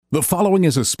The following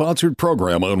is a sponsored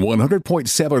program on 100.7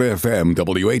 FM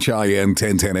WHIN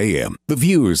 1010 AM. The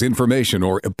views, information,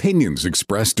 or opinions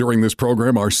expressed during this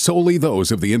program are solely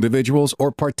those of the individuals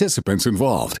or participants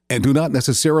involved and do not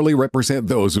necessarily represent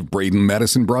those of Braden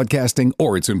Madison Broadcasting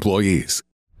or its employees.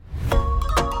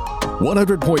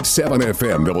 100.7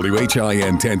 FM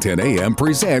WHIN 1010 AM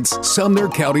presents Sumner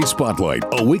County Spotlight,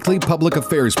 a weekly public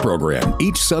affairs program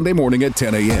each Sunday morning at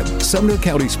 10 a.m. Sumner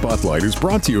County Spotlight is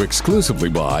brought to you exclusively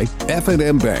by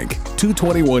F&M Bank,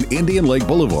 221 Indian Lake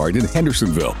Boulevard in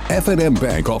Hendersonville. F&M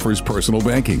Bank offers personal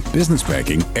banking, business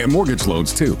banking, and mortgage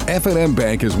loans too. F&M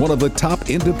Bank is one of the top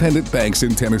independent banks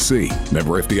in Tennessee.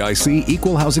 Member FDIC,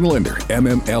 Equal Housing Lender,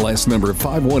 MMLS number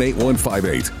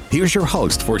 518158. Here's your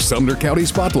host for Sumner County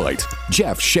Spotlight,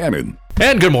 Jeff Shannon.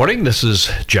 And good morning. This is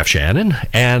Jeff Shannon,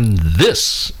 and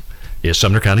this is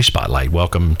Sumner County Spotlight.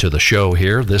 Welcome to the show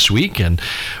here this week, and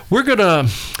we're going to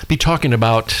be talking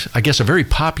about, I guess, a very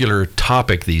popular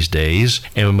topic these days.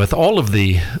 And with all of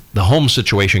the home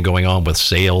situation going on with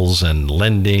sales and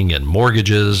lending and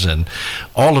mortgages and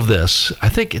all of this, I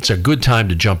think it's a good time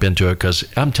to jump into it because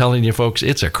I'm telling you, folks,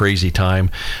 it's a crazy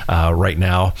time right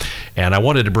now. And I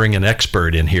wanted to bring an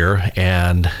expert in here,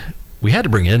 and we had to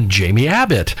bring in Jamie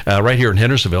Abbott right here in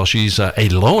Hendersonville. She's a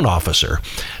loan officer.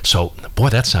 So, boy,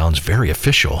 that sounds very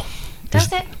official.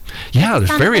 Does it? Yeah,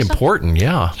 it's very official? Important,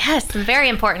 yeah. Yes, very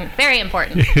important, very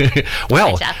important.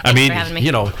 Well, Jeff, I mean, for having me.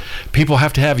 you know, people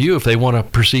have to have you if they want to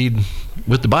proceed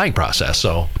with the buying process.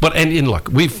 So, but, and look,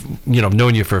 we've,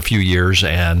 known you for a few years,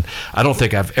 and I don't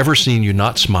think I've ever seen you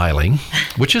not smiling,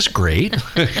 which is great.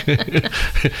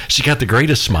 She got the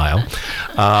greatest smile.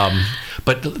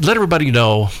 But let everybody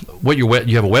know what you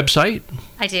have a website?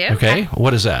 I do. Okay.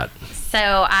 What is that?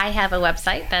 So I have a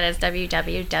website that is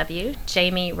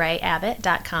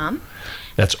www.jamieraabbott.com.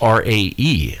 That's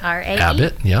R-A-E. R-A-E.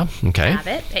 Abbott. Yeah. Okay.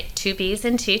 Abbott, 2 B's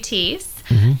and 2 T's.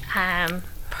 Mm-hmm.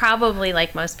 Probably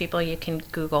like most people, you can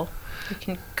Google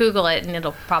it and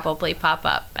it'll probably pop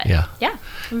up. But yeah,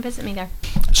 come visit me there.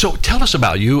 So tell us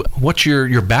about you. What's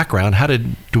your background? How do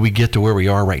we get to where we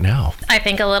are right now? I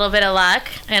think a little bit of luck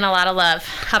and a lot of love.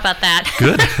 How about that?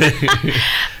 Good.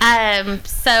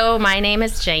 So my name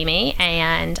is Jamie,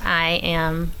 and I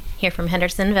am here from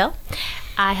Hendersonville.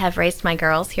 I have raised my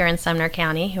girls here in Sumner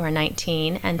County, who are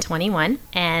 19 and 21,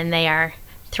 and they are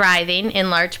thriving in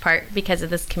large part because of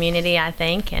this community, I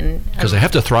think. And because they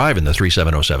have to thrive in the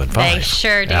 37075. They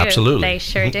sure do. Absolutely. They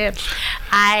sure do.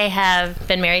 I have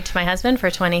been married to my husband for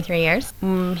 23 years.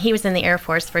 He was in the Air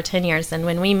Force for 10 years. And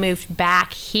when we moved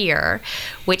back here,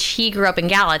 which he grew up in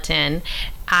Gallatin,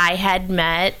 I had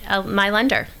met my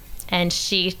lender. And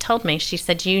she told me, she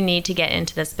said, you need to get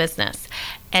into this business.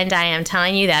 And I am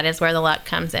telling you, that is where the luck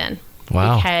comes in.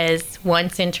 Wow. Because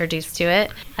once introduced to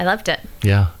it, I loved it.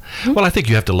 Yeah. Well, I think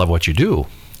you have to love what you do.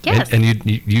 Yes. And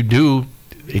you do.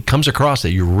 It comes across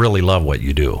that you really love what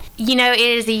you do. It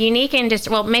is a unique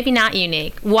industry. Well, maybe not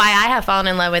unique. Why I have fallen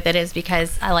in love with it is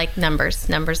because I like numbers.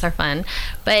 Numbers are fun.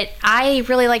 But I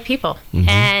really like people. Mm-hmm.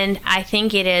 And I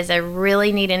think it is a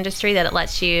really neat industry that it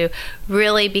lets you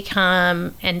really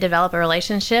become and develop a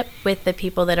relationship with the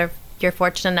people that you're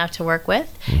fortunate enough to work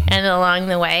with, and along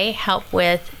the way help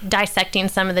with dissecting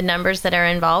some of the numbers that are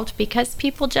involved, because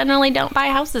people generally don't buy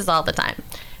houses all the time.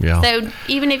 Yeah. So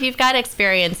even if you've got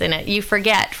experience in it, you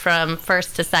forget from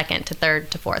first to second to third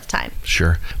to fourth time.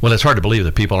 Sure. Well, it's hard to believe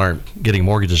that people aren't getting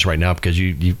mortgages right now because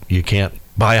you can't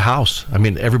buy a house. I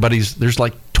mean, there's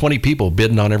like 20 people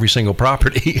bidding on every single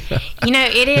property.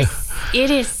 It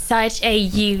is such a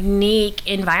unique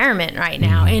environment right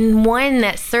now, and one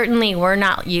that certainly we're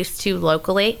not used to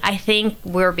locally. I think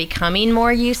we're becoming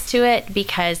more used to it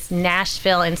because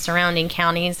Nashville and surrounding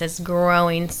counties is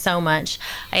growing so much.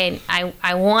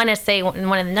 I want to say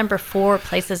one of the number 4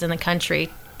 places in the country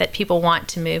that people want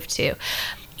to move to.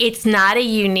 It's not a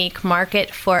unique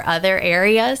market for other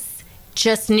areas.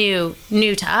 Just new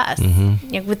to us.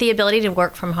 With the ability to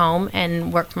work from home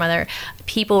and work from other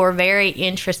people, were very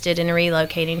interested in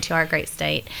relocating to our great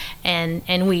state,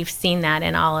 and we've seen that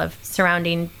in all of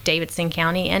surrounding Davidson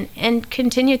County and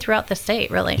continue throughout the state,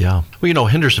 really. Yeah. Well,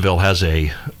 Hendersonville has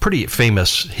a pretty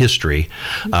famous history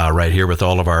right here with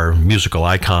all of our musical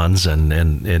icons and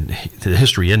the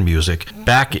history in music.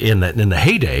 Back in the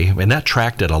heyday, and that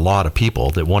attracted a lot of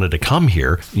people that wanted to come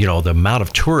here. The amount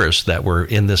of tourists that were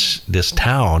in this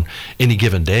town any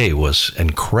given day was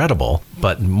incredible.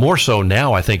 But more so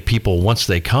now, I think people, once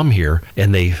they come here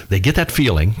and they get that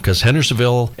feeling, because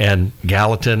Hendersonville and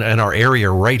Gallatin and our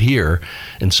area right here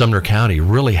in Sumner County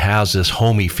really has this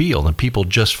homey feel, and people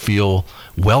just feel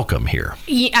welcome here.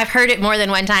 I've heard it more than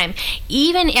one time.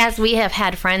 Even as we have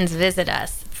had friends visit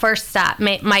us First stop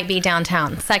might be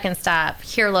downtown. Second stop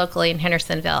here locally in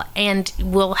Hendersonville. And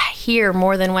we'll hear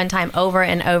more than one time over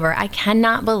and over, I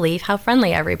cannot believe how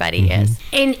friendly everybody is.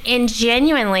 And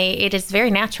genuinely, it is very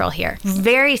natural here.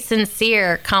 Very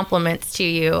sincere compliments to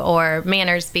you or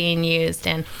manners being used.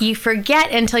 And you forget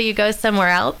until you go somewhere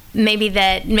else, maybe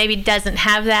doesn't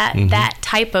have that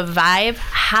type of vibe,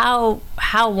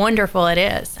 how wonderful it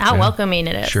is, how welcoming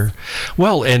it is. Sure.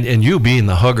 Well, and you being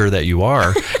the hugger that you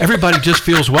are, everybody just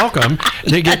feels welcome.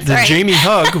 They get the Jamie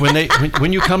hug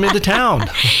when you come into town.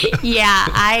 Yeah,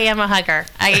 I am a hugger.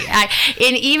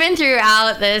 And even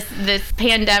throughout this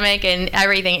pandemic and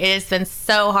everything, it has been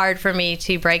so hard for me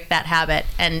to break that habit,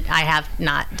 and I have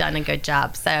not done a good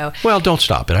job. So, well, don't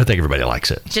stop it. I think everybody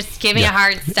likes it. Just give me a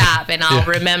hard stop, and I'll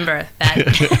remember that.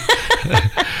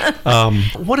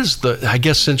 What is I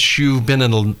guess since you've been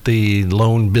in the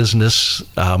loan business,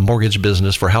 mortgage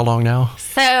business for how long now?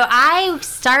 So I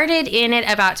started in it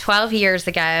about 12 years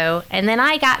ago, and then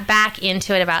I got back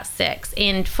into it about 6.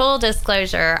 In full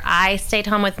disclosure, I stayed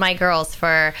home with my girls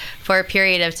for a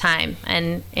period of time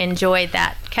and enjoyed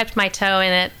that. Kept my toe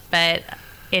in it, but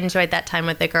enjoyed that time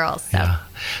with the girls. So, yeah.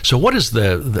 So what is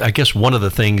I guess one of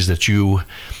the things that you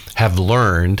have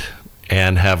learned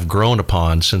and have grown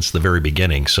upon since the very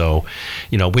beginning? So,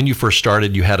 when you first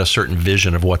started, you had a certain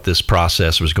vision of what this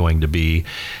process was going to be.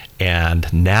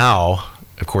 And now,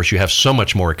 of course, you have so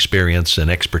much more experience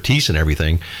and expertise and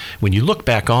everything. When you look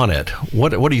back on it,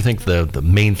 what do you think the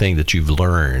main thing that you've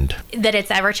learned? That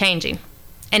it's ever changing.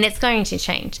 And it's going to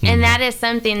change. And that is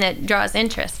something that draws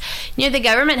interest. The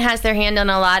government has their hand on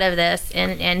a lot of this,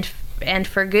 and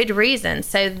for good reason.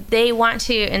 So they want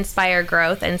to inspire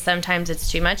growth, and sometimes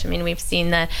it's too much. I mean, we've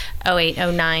seen the 08,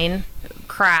 09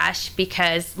 crash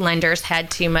because lenders had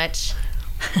too much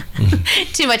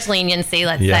leniency,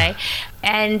 let's say.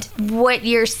 And what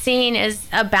you're seeing is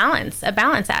a balance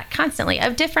act constantly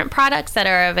of different products that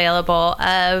are available,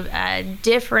 of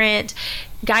different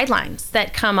guidelines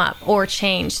that come up or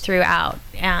change throughout.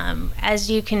 As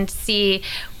you can see,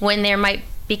 when there might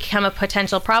become a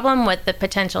potential problem, with the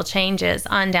potential changes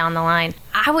on down the line,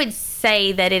 I would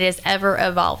say that it is ever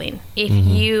evolving. If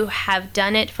you have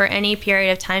done it for any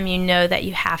period of time, you know that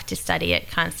you have to study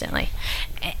it constantly.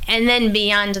 And then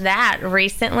beyond that,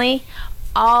 recently,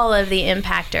 all of the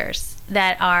impactors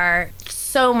that are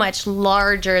so much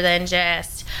larger than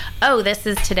just, this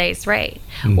is today's rate.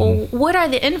 Well, what are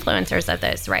the influencers of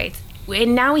those rates?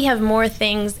 And now we have more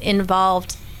things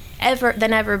involved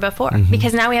than ever before,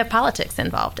 because now we have politics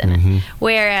involved in it.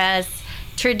 Whereas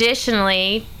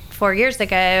traditionally, 4 years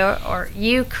ago, or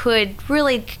you could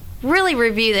really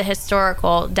review the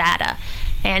historical data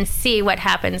and see what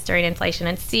happens during inflation,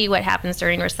 and see what happens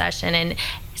during recession, and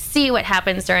see what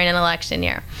happens during an election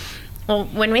year. Well,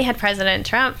 when we had President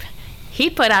Trump, he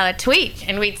put out a tweet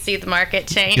and we'd see the market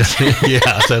change.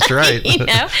 Yeah, that's right.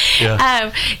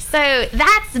 So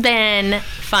that's been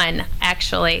fun,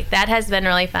 actually. That has been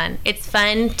really fun. It's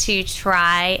fun to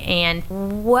try, and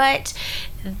what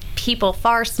people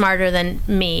far smarter than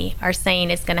me are saying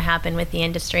is going to happen with the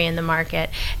industry and the market,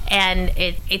 and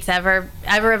it's ever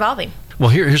evolving. Well,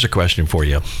 here's a question for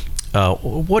you.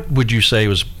 What would you say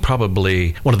was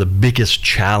probably one of the biggest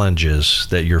challenges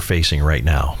that you're facing right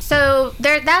now? So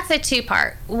that's a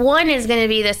two-part. One is going to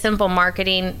be the simple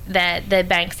marketing that the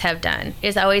banks have done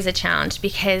is always a challenge,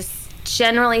 because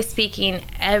generally speaking,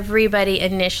 everybody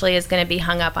initially is going to be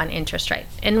hung up on interest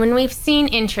rates. And when we've seen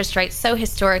interest rates so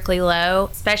historically low,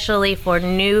 especially for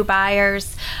new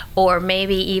buyers or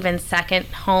maybe even second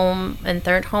home and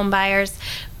third home buyers,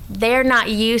 they're not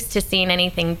used to seeing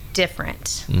anything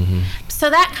different. So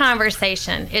that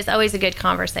conversation is always a good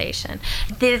conversation.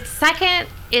 The second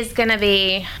is going to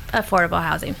be affordable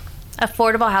housing.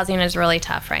 Affordable housing is really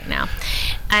tough right now.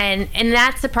 And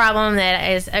that's a problem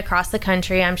that is across the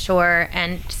country, I'm sure,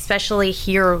 and especially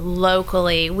here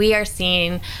locally. We are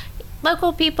seeing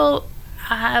local people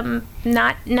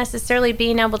not necessarily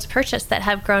being able to purchase that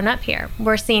have grown up here.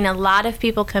 We're seeing a lot of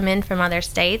people come in from other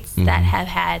states that have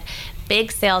had big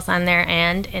sales on their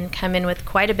end and come in with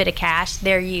quite a bit of cash.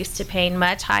 They're used to paying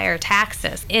much higher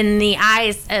taxes. In the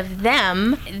eyes of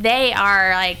them, they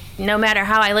are like, no matter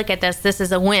how I look at this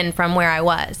is a win from where I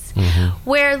was.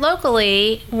 Where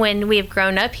locally, when we've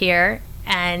grown up here,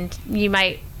 and you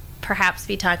might perhaps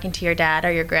be talking to your dad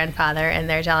or your grandfather, and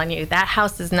they're telling you that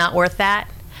house is not worth that.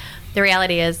 The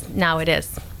reality is now it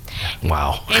is.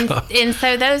 Wow. and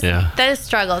so those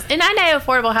struggles. And I know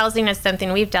affordable housing is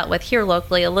something we've dealt with here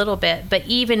locally a little bit, but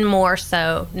even more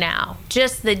so now.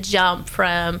 Just the jump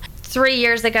from 3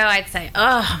 years ago, I'd say,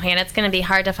 oh man, it's going to be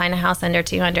hard to find a house under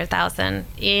 $200,000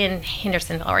 in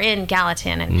Hendersonville or in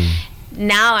Gallatin. And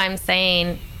now I'm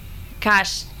saying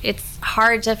gosh, it's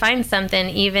hard to find something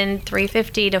even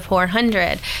 $350 to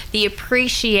 $400. The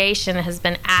appreciation has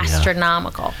been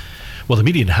astronomical. Well, the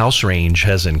median house range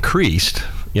has increased,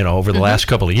 over the last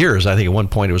couple of years. I think at one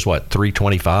point it was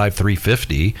 $325,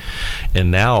 $350,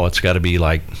 and now it's got to be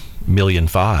like $1.5 million.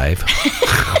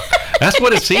 That's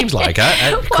what it seems like.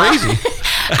 Crazy.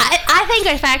 I think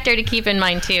a factor to keep in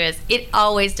mind too is it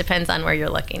always depends on where you're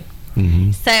looking.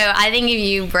 So I think if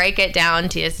you break it down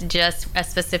to just a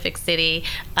specific city,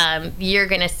 you're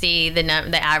going to see the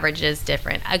average is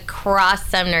different. Across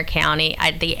Sumner County,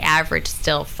 the average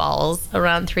still falls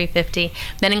around $350.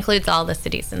 That includes all the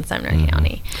cities in Sumner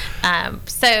County.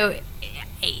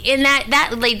 And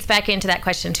that leads back into that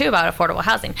question too about affordable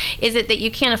housing. Is it that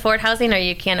you can't afford housing, or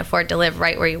you can't afford to live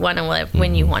right where you want to live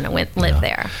when you want to live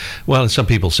there? well, and some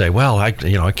people say, well, I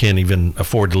can't even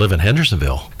afford to live in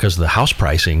Hendersonville because the house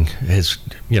pricing is,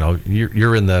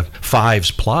 you're in the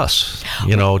fives plus,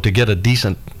 to get a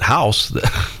decent house,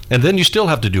 and then you still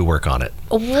have to do work on it.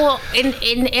 Well,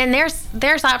 and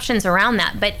there's options around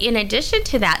that. But in addition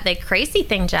to that, the crazy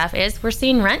thing, Jeff, is we're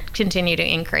seeing rent continue to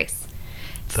increase.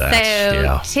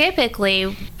 Typically,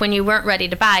 when you weren't ready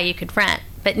to buy, you could rent.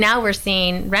 But now we're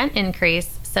seeing rent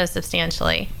increase so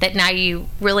substantially that now you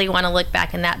really want to look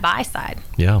back in that buy side.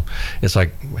 Yeah. It's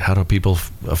like, how do people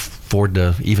afford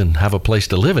to even have a place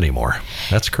to live anymore?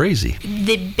 That's crazy.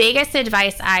 The biggest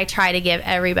advice I try to give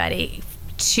everybody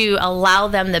to allow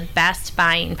them the best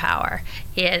buying power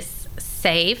is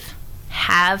save,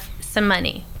 have some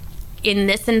money. In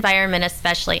this environment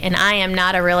especially, and I am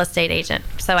not a real estate agent,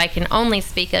 so I can only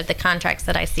speak of the contracts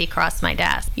that I see cross my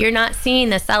desk. You're not seeing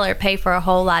the seller pay for a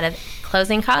whole lot of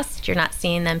closing costs. You're not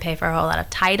seeing them pay for a whole lot of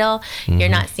title. You're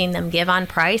not seeing them give on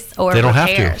price or they don't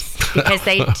repairs have to. because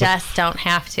they just don't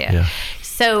have to. Yeah.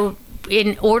 So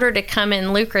in order to come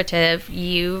in lucrative,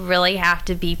 you really have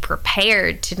to be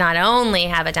prepared to not only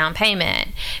have a down payment,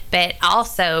 but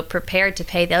also prepared to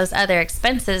pay those other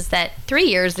expenses that 3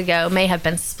 years ago may have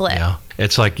been split. Yeah.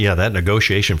 It's like, that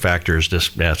negotiation factor is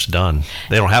that's done.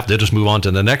 They don't have to just move on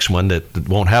to the next one that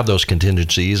won't have those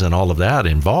contingencies and all of that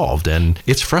involved. And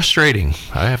it's frustrating,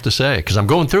 I have to say, because I'm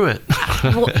going through it.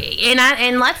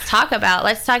 and let's talk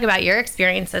about your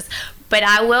experiences. But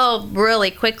I will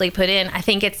really quickly put in, I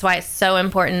think it's why it's so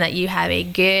important that you have a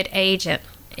good agent.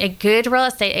 A good real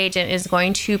estate agent is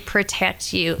going to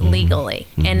protect you legally.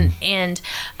 And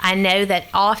I know that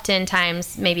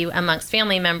oftentimes, maybe amongst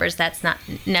family members, that's not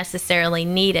necessarily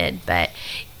needed. But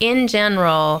in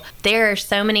general, there are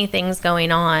so many things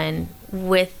going on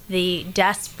with the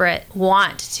desperate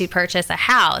want to purchase a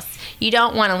house. You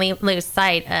don't want to lose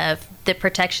sight of the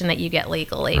protection that you get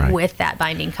legally with that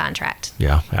binding contract.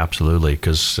 Yeah, absolutely.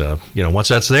 Because, once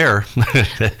that's there.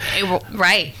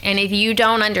 Right. And if you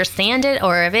don't understand it,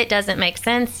 or if it doesn't make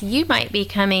sense, you might be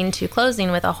coming to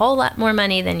closing with a whole lot more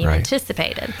money than you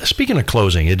anticipated. Speaking of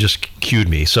closing, it just cued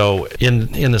me. So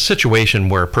in the situation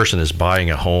where a person is buying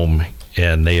a home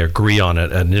and they agree on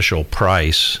an initial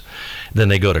price, then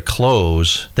they go to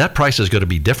close, that price is going to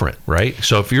be different, right?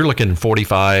 So if you're looking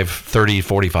 45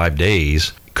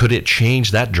 days, could it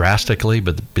change that drastically?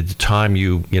 But by the time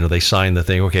they sign the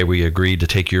thing, okay, we agreed to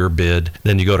take your bid,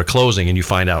 then you go to closing and you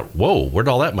find out, whoa, where'd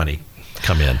all that money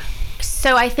come in?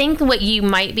 So I think what you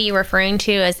might be referring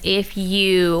to is if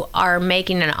you are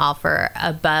making an offer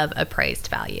above appraised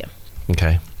value.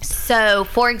 Okay. So,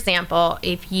 for example,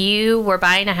 if you were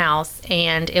buying a house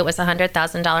and it was a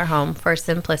 $100,000 home, for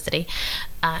simplicity,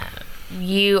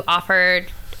 you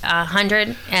offered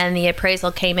 $100 and the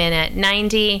appraisal came in at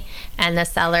 $90, and the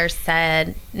seller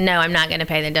said, no, I'm not going to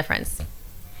pay the difference.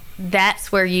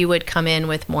 That's where you would come in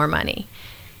with more money,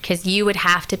 because you would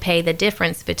have to pay the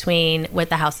difference between what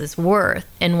the house is worth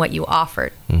and what you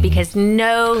offered, because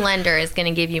no lender is going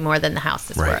to give you more than the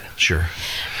house is worth. Sure.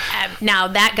 Now,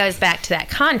 that goes back to that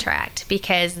contract,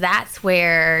 because that's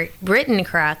where, written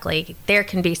correctly, there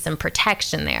can be some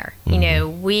protection there.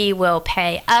 We will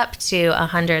pay up to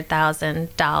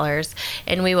 $100,000,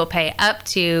 and we will pay up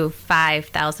to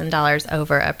 $5,000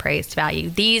 over appraised value.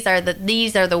 These are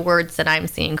the words that I'm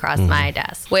seeing cross my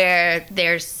desk, where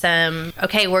there's some,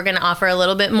 okay, we're going to offer a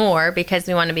little bit more because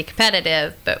we want to be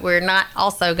competitive, but we're not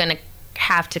also going to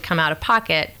have to come out of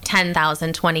pocket $10,000,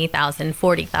 $20,000,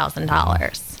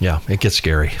 $40,000. Yeah, it gets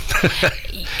scary.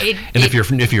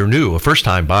 If you're new, a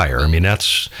first-time buyer,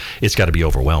 it's got to be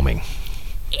overwhelming.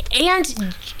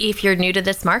 And if you're new to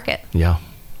this market. Yeah,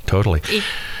 totally.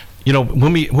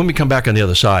 When we come back on the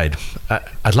other side,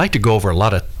 I'd like to go over a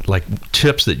lot of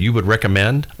tips that you would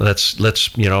recommend. Let's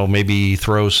maybe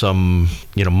throw some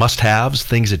must-haves,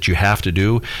 things that you have to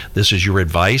do. This is your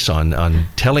advice on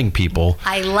telling people.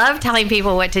 I love telling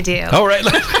people what to do. All right,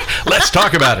 let's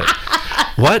talk about it.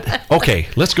 What? Okay,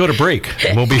 let's go to break.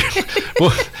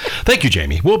 Thank you,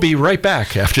 Jamie. We'll be right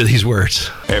back after these words.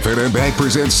 F&M Bank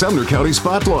presents Sumner County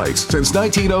Spotlights. Since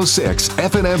 1906,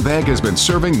 F&M Bank has been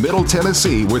serving Middle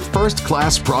Tennessee with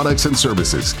first-class products and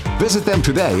services. Visit them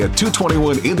today at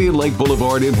 221 Indian Lake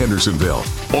Boulevard in Hendersonville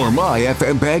or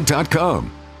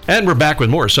myfmbank.com. And we're back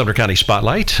with more Sumner County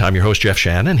Spotlight. I'm your host, Jeff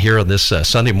Shannon, here on this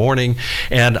Sunday morning.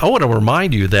 And I want to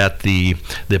remind you that the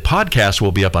podcast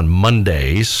will be up on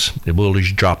Mondays. We'll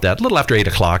drop that a little after 8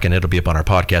 o'clock, and it'll be up on our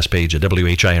podcast page at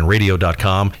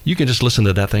WHINradio.com. You can just listen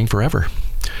to that thing forever.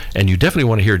 And you definitely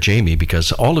want to hear Jamie,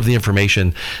 because all of the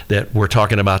information that we're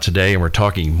talking about today, and we're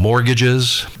talking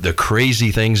mortgages, the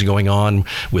crazy things going on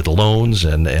with loans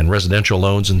and residential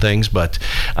loans and things. But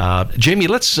Jamie,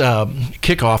 let's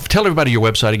kick off. Tell everybody your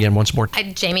website again once more.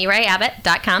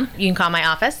 JamieRayAbbott.com. You can call my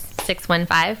office,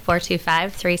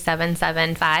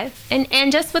 615-425-3775.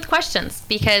 And just with questions,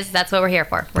 because that's what we're here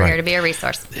for. We're here to be a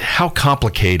resource. How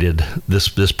complicated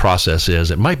this process is.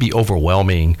 It might be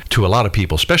overwhelming to a lot of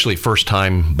people, especially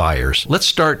first-time buyers. Let's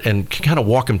start and kind of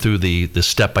walk them through the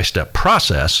step-by-step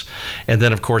process. And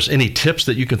then, of course, any tips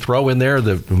that you can throw in there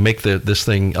that make this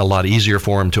thing a lot easier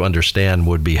for them to understand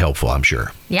would be helpful, I'm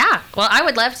sure. Yeah, well, I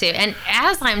would love to. And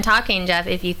as I'm talking, Jeff,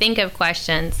 if you think of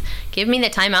questions, give me the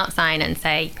timeout sign and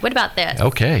say, what about this?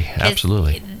 Okay,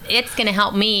 absolutely. It's going to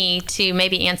help me to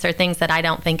maybe answer things that I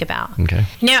don't think about. Okay.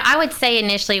 I would say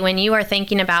initially when you are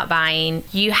thinking about buying,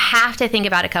 you have to think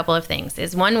about a couple of things.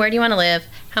 Is one, where do you want to live?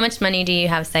 How much money do you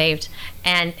have saved?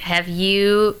 And have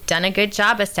you done a good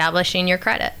job establishing your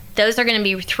credit? Those are going to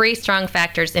be three strong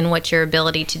factors in what your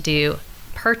ability to do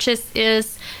purchase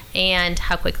is and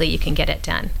how quickly you can get it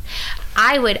done.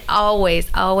 I would always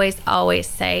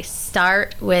say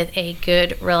start with a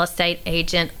good real estate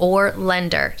agent or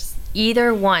lender.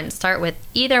 Either one. Start with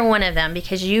either one of them,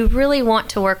 because you really want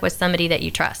to work with somebody that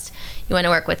you trust. You want to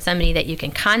work with somebody that you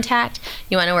can contact.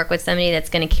 You want to work with somebody that's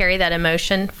going to carry that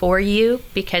emotion for you,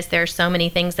 because there are so many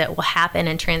things that will happen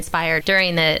and transpire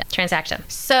during the transaction.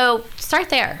 So start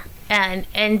there.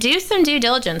 And do some due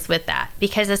diligence with that,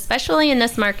 because especially in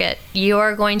this market,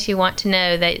 you're going to want to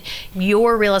know that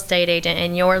your real estate agent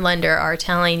and your lender are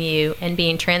telling you and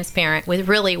being transparent with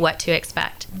really what to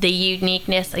expect. The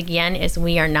uniqueness, again, is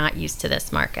we are not used to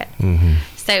this market. Mm-hmm.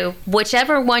 So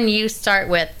whichever one you start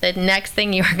with, the next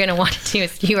thing you are going to want to do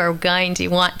is you are going to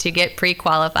want to get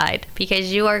pre-qualified,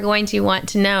 because you are going to want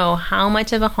to know how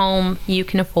much of a home you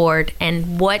can afford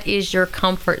and what is your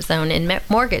comfort zone in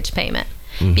mortgage payment.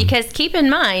 Mm-hmm. Because keep in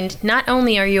mind, not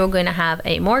only are you going to have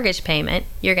a mortgage payment,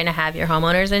 you're going to have your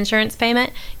homeowner's insurance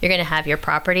payment, you're going to have your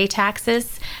property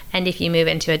taxes, and if you move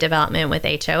into a development with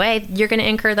HOA, you're going to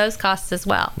incur those costs as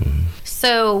well. Mm-hmm.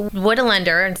 So what a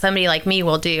lender and somebody like me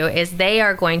will do is they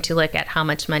are going to look at how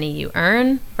much money you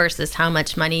earn versus how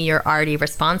much money you're already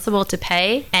responsible to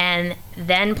pay, and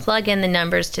then plug in the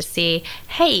numbers to see,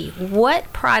 hey,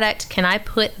 what product can I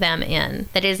put them in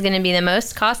that is going to be the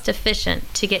most cost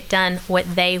efficient to get done what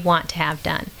they want to have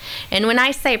done. And when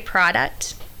I say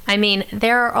product, I mean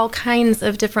there are all kinds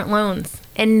of different loans,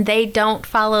 and they don't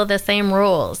follow the same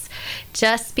rules.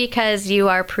 Just because you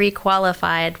are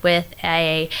pre-qualified with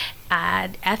a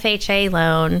FHA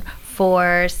loan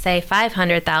for, say,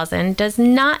 $500,000 does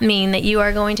not mean that you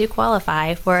are going to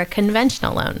qualify for a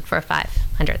conventional loan for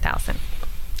 $500,000.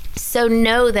 So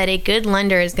know that a good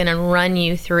lender is going to run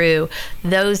you through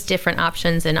those different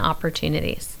options and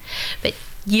opportunities. But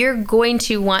you're going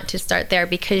to want to start there,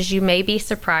 because you may be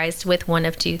surprised with one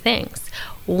of two things.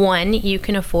 One, you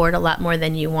can afford a lot more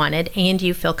than you wanted and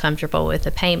you feel comfortable with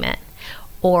the payment.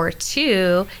 Or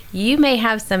two, you may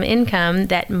have some income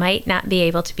that might not be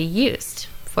able to be used.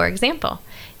 For example,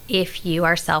 if you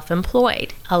are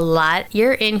self-employed,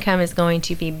 your income is going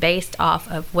to be based off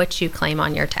of what you claim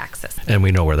on your taxes. And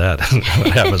we know what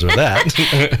happens with that.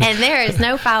 And there is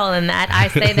no foul in that. I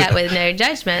say that with no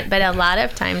judgment, but a lot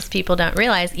of times people don't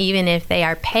realize, even if they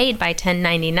are paid by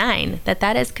 1099,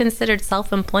 that is considered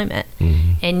self-employment.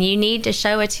 Mm-hmm. And you need to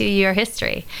show it to your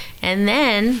history. And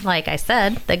then, like I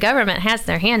said, the government has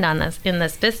their hand on this in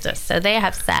this business. So they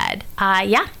have said,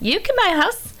 you can buy a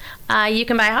house. You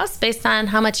can buy a house based on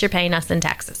how much you're paying us in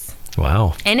taxes.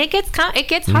 Wow. And it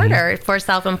gets harder for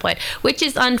self-employed, which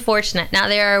is unfortunate. Now,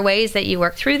 there are ways that you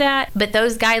work through that, but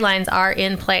those guidelines are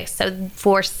in place. So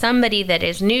for somebody that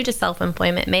is new to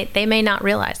self-employment, they may not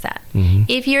realize that.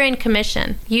 If you're in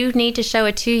commission, you need to show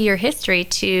a 2-year history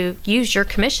to use your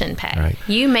commission pay. Right.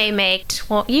 You may make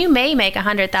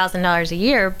 $100,000 a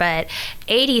year, but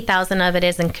 $80,000 of it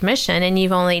is in commission, and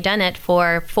you've only done it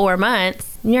for 4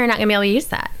 months. You're not going to be able to use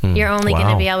that. You're only going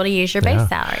to be able to use your base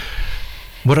salary.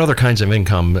 What other kinds of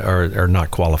income are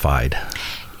not qualified?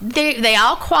 They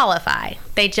all qualify.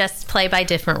 They just play by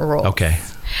different rules. Okay.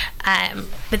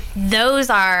 But those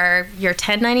are your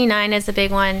 1099 is a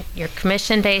big one. Your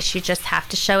commission base, you just have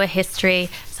to show a history.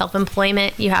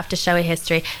 Self-employment, you have to show a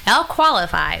history. They'll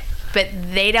qualify, but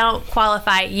they don't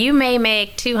qualify. You may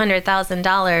make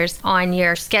 $200,000 on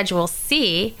your Schedule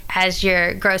C as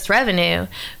your gross revenue,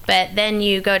 but then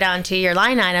you go down to your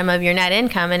line item of your net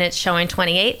income and it's showing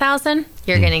 $28,000.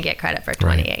 You're going to get credit for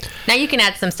 $28,000. Right. Now you can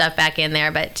add some stuff back in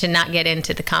there, but to not get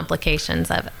into the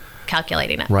complications of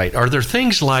calculating it. Right. Are there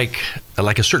things like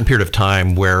a certain period of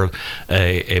time where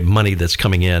a money that's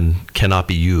coming in cannot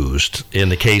be used? In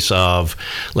the case of,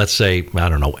 let's say, I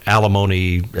don't know,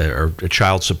 alimony or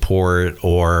child support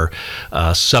or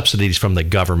subsidies from the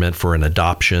government for an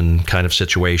adoption kind of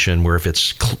situation where if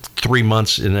it's 3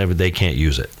 months and they can't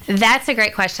use it? That's a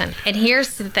great question. And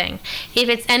here's the thing. If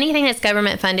it's anything that's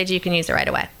government funded, you can use it right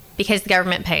away, because the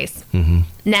government pays.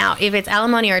 Now, if it's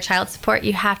alimony or child support,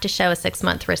 you have to show a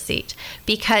 6-month receipt,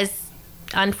 because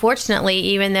unfortunately,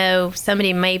 even though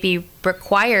somebody may be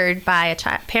required by a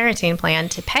parenting plan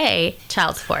to pay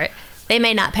child support, they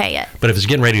may not pay it. But if it's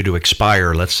getting ready to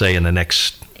expire, let's say in the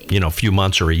next few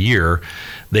months or a year,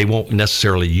 they won't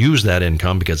necessarily use that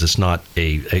income because it's not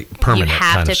a permanent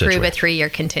kind of situation. You have to prove a 3-year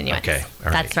continuance. Okay. All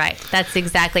right. That's right. That's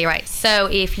exactly right. So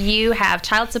if you have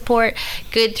child support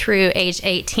good through age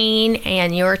 18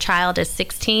 and your child is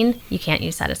 16, you can't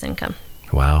use that as income.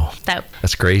 Wow. So,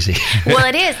 that's crazy. Well,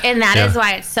 it is. And that is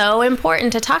why it's so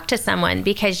important to talk to someone,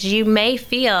 because you may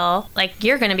feel like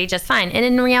you're going to be just fine. And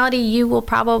in reality, you will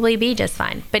probably be just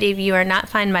fine. But if you are not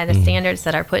fine by the standards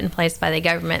that are put in place by the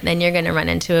government, then you're going to run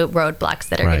into roadblocks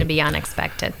that are going to be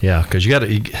unexpected. Yeah, because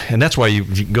and that's why you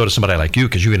go to somebody like you,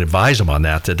 because you can advise them on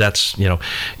that's,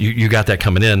 you got that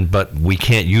coming in, but we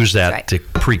can't use that to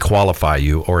pre-qualify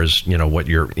you or as, what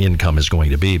your income is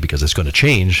going to be, because it's going to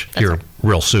change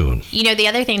real soon. The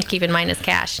other thing to keep in mind is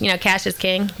cash. Cash is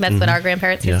king. That's what our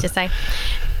grandparents used to say.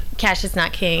 Cash is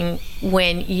not king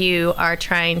when you are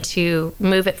trying to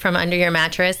move it from under your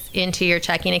mattress into your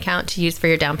checking account to use for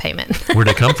your down payment. Where'd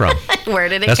it come from? Where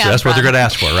did it come from? That's what they're going to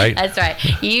ask for, right? That's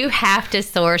right. You have to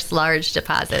source large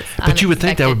deposits. But you would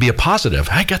think that would be a positive.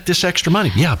 I got this extra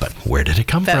money. Yeah, but where did it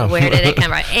come from? Where did it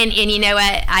come from? And you know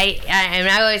what?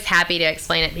 I'm always happy to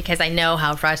explain it, because I know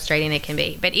how frustrating it can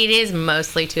be. But it is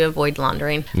mostly to avoid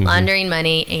laundering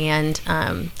money and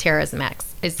terrorism acts.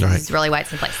 Is really why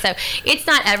it's in place. So it's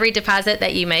not every deposit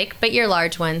that you make, but your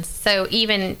large ones. So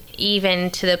even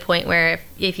to the point where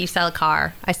if you sell a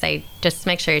car, I say just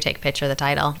make sure you take a picture of the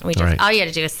title. All you got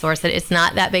to do is source it. It's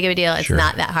not that big of a deal. It's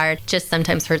not that hard. Just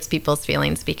sometimes hurts people's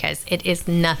feelings, because it is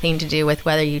nothing to do with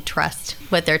whether you trust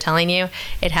what they're telling you.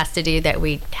 It has to do that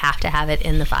we have to have it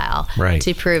in the file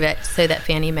to prove it, so that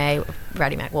Fannie Mae,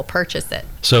 Freddie Mac will purchase it.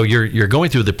 So you're going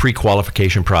through the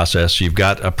pre-qualification process. You've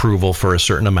got approval for a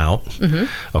certain amount.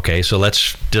 Okay, so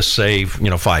let's just say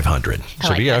 500.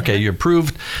 So you're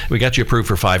approved. We got you approved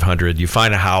for 500. You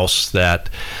find a house that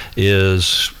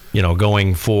is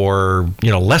going for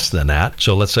less than that.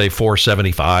 So let's say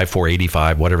 475,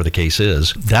 485, whatever the case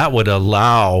is. That would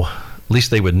allow, at least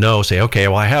they would know, say, okay,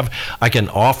 well, I can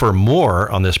offer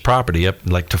more on this property up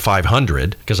like to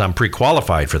 500 because I'm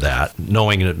pre-qualified for that,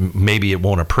 knowing that maybe it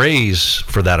won't appraise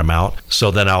for that amount.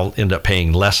 So then I'll end up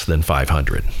paying less than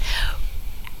 500.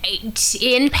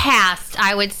 In past,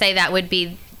 I would say that would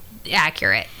be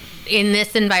accurate. In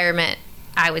this environment,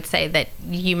 I would say that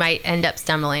you might end up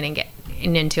stumbling and get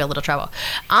into a little trouble.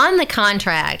 On the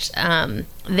contract,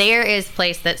 there is a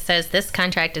place that says this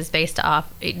contract is based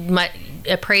off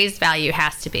appraised value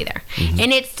has to be there.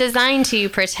 And it's designed to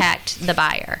protect the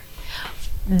buyer.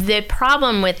 The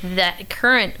problem with the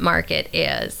current market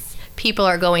is people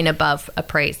are going above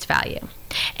appraised value.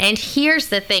 And here's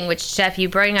the thing, which, Jeff, you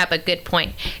bring up a good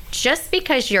point. Just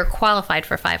because you're qualified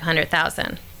for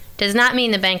 $500,000 does not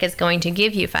mean the bank is going to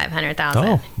give you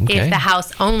 $500,000 if the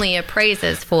house only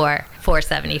appraises for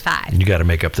 $475,000. You got to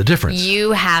make up the difference.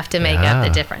 You have to make up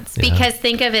the difference, because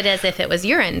think of it as if it was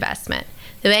your investment.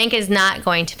 The bank is not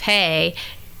going to pay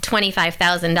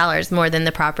 $25,000 more than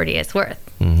the property is worth.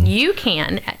 You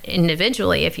can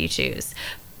individually if you choose,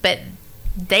 but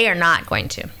they are not going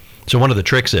to. So one of the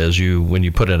tricks is when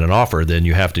you put in an offer, then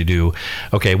you have to do,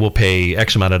 okay, we'll pay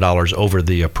X amount of dollars over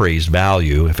the appraised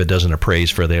value if it doesn't appraise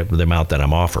for the amount that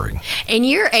I'm offering. And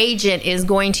your agent is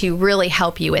going to really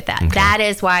help you with that. Okay. That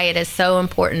is why it is so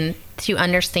important to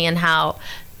understand how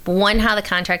the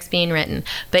contract's being written,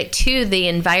 but two, the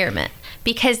environment.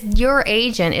 Because your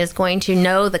agent is going to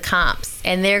know the comps,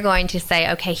 and they're going to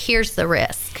say, okay, here's the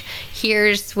risk.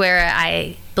 Here's where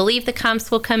I believe the comps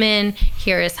will come in.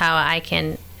 Here is how I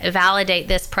can validate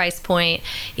this price point.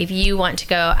 If you want to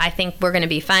go, I think we're going to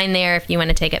be fine there. If you want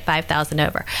to take it 5,000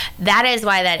 over. That is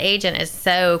why that agent is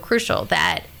so crucial,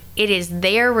 that it is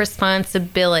their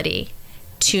responsibility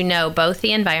to know both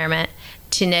the environment,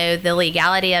 to know the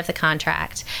legality of the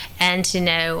contract, and to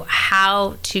know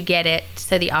how to get it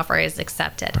so the offer is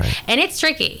accepted. Right. And it's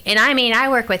tricky. And I mean, I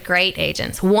work with great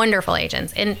agents, wonderful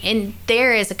agents, and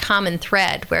there is a common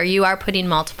thread where you are putting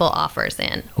multiple offers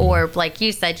in, or like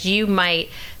you said, you might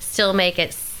still make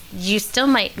it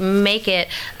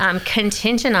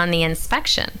contingent on the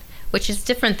inspection, which is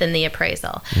different than the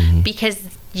appraisal, because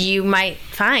you might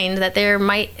find that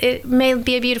it may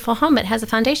be a beautiful home but has a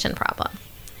foundation problem.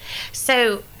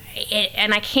 So,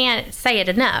 and I can't say it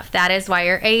enough, that is why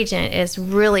your agent is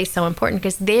really so important,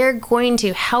 because they're going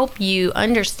to help you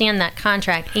understand that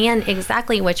contract and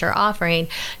exactly what you're offering,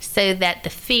 so that the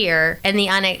fear and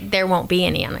there won't be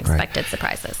any unexpected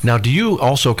surprises. Now, do you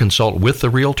also consult with the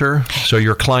realtor? So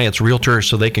your client's realtor,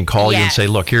 so they can call you and say,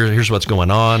 look, here's what's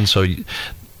going on. So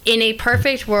in a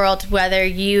perfect world, whether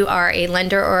you are a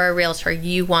lender or a realtor,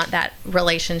 you want that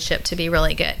relationship to be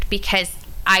really good, because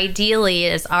ideally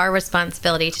it is our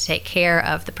responsibility to take care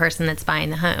of the person that's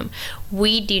buying the home.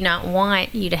 We do not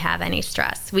want you to have any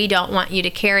stress. We don't want you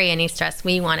to carry any stress.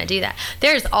 We want to do that.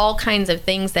 There's all kinds of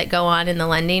things that go on in the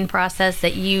lending process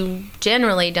that you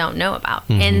generally don't know about.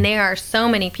 And there are so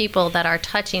many people that are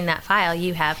touching that file.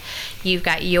 You've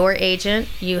got your agent,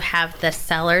 you have the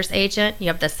seller's agent, you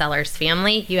have the seller's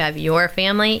family, you have your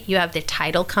family, you have the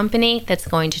title company that's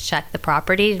going to check the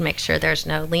property to make sure there's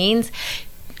no liens.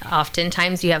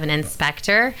 Oftentimes you have an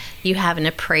inspector, you have an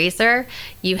appraiser,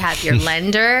 you have your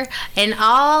lender, and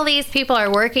all these people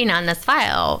are working on this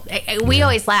file. We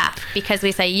always laugh because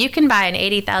we say you can buy an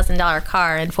 $80,000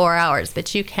 car in 4 hours,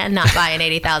 but you cannot buy an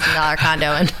 $80,000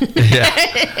 condo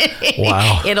in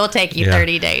Wow. It'll take you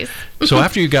 30 days. So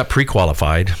after you got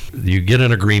pre-qualified, you get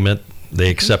an agreement, they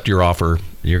accept your offer,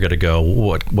 you're going to go,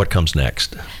 what comes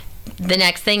next? The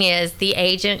next thing is the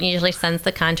agent usually sends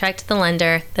the contract to the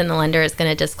lender, then the lender is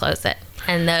going to disclose it.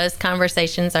 And those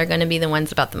conversations are going to be the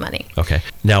ones about the money. Okay.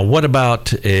 Now, what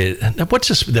about,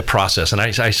 what's the process? And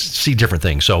I see different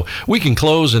things. So we can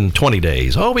close in 20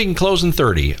 days. Oh, we can close in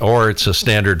 30. Or it's a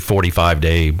standard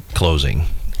 45-day closing.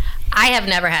 I have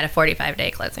never had a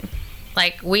 45-day closing.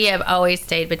 Like, we have always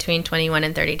stayed between 21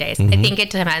 and 30 days. I think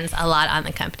it depends a lot on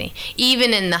the company.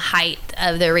 Even in the height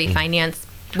of the refinance,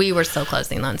 we were still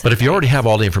closing loans. But if you already have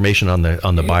all the information on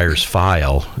the buyer's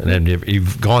file, and if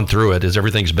you've gone through it, as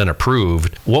everything's been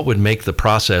approved, what would make the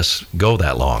process go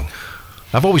that long?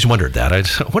 I've always wondered that.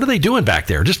 What are they doing back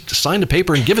there? Just sign the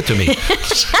paper and give it to me.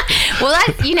 Well,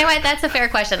 you know what? That's a fair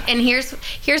question. And here's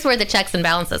where the checks and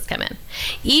balances come in.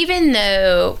 Even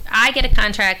though I get a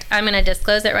contract, I'm going to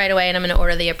disclose it right away, and I'm going to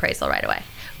order the appraisal right away.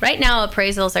 Right now,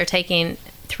 appraisals are taking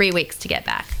 3 weeks to get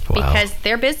back because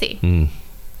they're busy.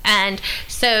 And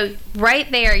so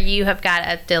right there, you have got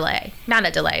a delay. Not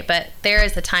a delay, but there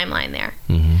is a timeline there.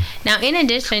 Now, in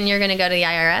addition, you're going to go to the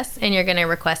IRS and you're going to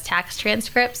request tax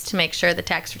transcripts to make sure the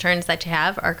tax returns that you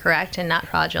have are correct and not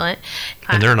fraudulent.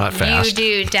 And they're not fast.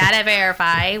 You do data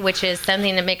verify, which is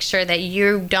something to make sure that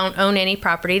you don't own any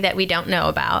property that we don't know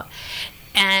about.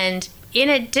 And in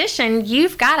addition,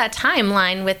 you've got a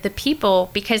timeline with the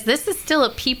people, because this is still a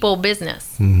people business.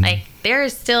 Like, there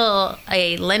is still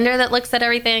a lender that looks at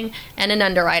everything and an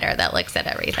underwriter that looks at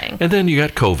everything. And then you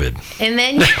got COVID. And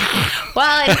then,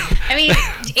 well, I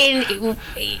mean,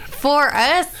 for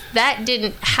us, that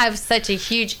didn't have such a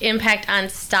huge impact on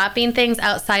stopping things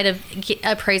outside of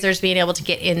appraisers being able to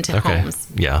get into homes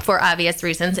for obvious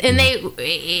reasons. And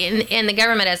and the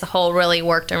government as a whole really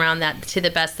worked around that to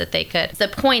the best that they could. The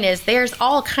point is, there's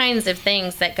all kinds of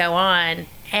things that go on.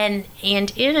 And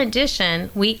in addition,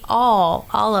 we all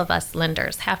of us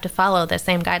lenders have to follow the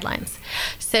same guidelines.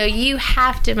 So you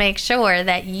have to make sure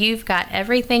that you've got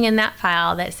everything in that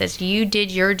file that says you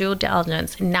did your due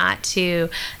diligence not to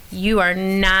you are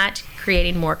not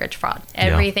creating mortgage fraud.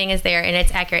 Everything is there and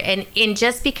it's accurate. And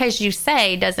just because you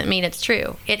say doesn't mean it's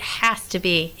true. It has to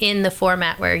be in the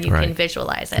format where you can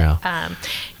visualize it. Yeah.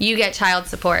 You get child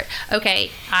support. Okay,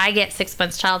 I get 6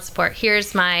 months child support.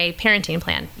 Here's my parenting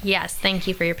plan. Yes, thank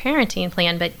you for your parenting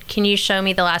plan, but can you show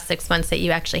me the last 6 months that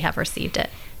you actually have received it?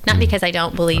 Not because I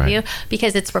don't believe you,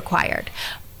 because it's required.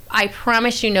 I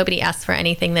promise you nobody asks for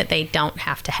anything that they don't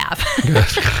have to have.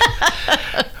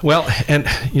 Well, and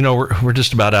we're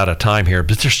just about out of time here,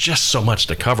 but there's just so much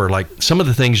to cover. Like some of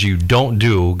the things you don't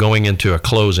do going into a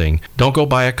closing. Don't go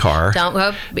buy a car.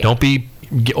 Don't be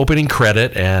opening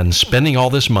credit and spending all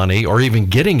this money or even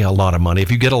getting a lot of money.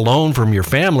 If you get a loan from your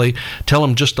family, tell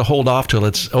them just to hold off till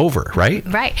it's over, right?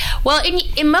 Right. Well,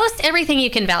 in most everything you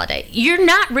can validate. You're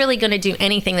not really going to do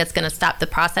anything that's going to stop the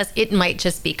process. It might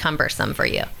just be cumbersome for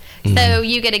you. So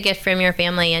you get a gift from your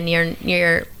family and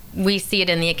we see it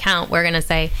in the account. We're going to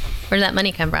say, where did that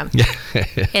money come from?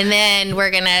 And then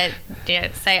we're going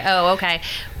to say, oh, okay,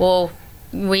 well,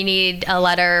 we need a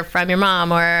letter from your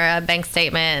mom or a bank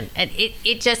statement. And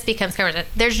it just becomes cumbersome.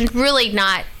 There's really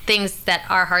not things that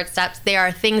are hard stops. There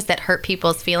are things that hurt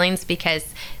people's feelings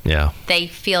because they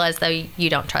feel as though you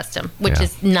don't trust them, which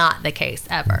is not the case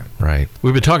ever. Right.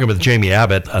 We've been talking with Jamie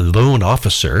Abbott, a loan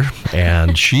officer,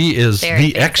 and she is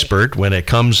the expert when it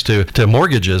comes to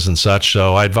mortgages and such.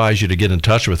 So I advise you to get in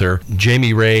touch with her.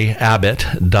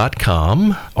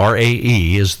 JamieRayAbbott.com.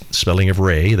 R-A-E is spelling of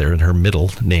Ray there in her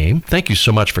middle name. Thank you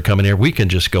so much for coming here. We can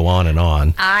just go on and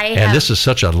on. And this is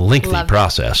such a lengthy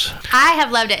process. I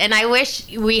have loved it, and I wish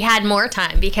we had more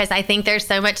time because I think there's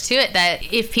so much to it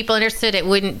that if people understood it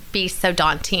wouldn't be so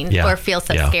daunting or feel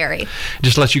so scary.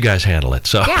 Just let you guys handle it.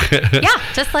 So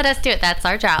just let us do it. That's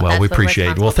our job. Well, we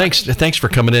appreciate it. Well, thanks for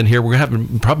coming in here. We're going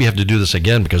to probably have to do this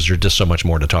again because there's just so much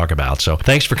more to talk about. So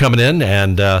thanks for coming in,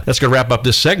 and that's going to wrap up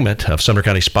this segment of Sumner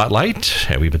County Spotlight.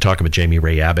 And we've been talking with Jamie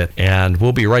Ray Abbott, and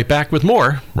we'll be right back with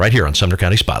more right here on Sumner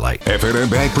County Spotlight. F&M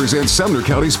Bank presents Sumner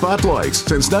County Spotlights.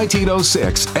 Since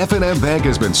 1906, F&M Bank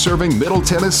has been serving Middle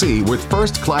Tennessee with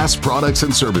first-class products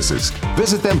and services.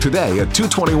 Visit them today at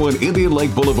 221 Indian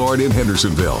Lake Boulevard in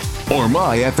Hendersonville or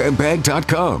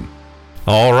myfmbank.com.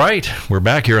 All right, we're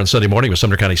back here on Sunday morning with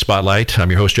Sumner County Spotlight.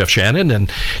 I'm your host, Jeff Shannon,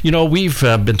 and we've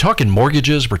been talking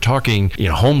mortgages. We're talking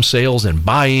home sales and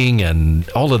buying and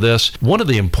all of this. One of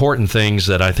the important things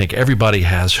that I think everybody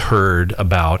has heard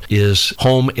about is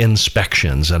home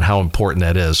inspections and how important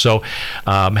that is. So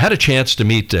had a chance to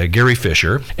meet Gary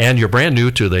Fisher, and you're brand new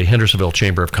to the Hendersonville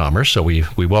Chamber of Commerce, so we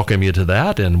welcome you to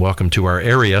that and welcome to our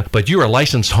area. But you're a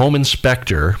licensed home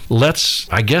inspector. Let's,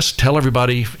 I guess, tell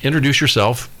everybody, introduce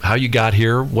yourself, how you got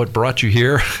here, what brought you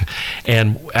here,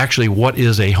 and actually what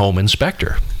is a home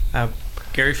inspector?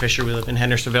 Gary Fisher. We live in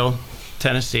Hendersonville,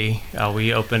 Tennessee.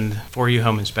 We opened For You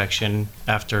Home Inspection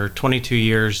after 22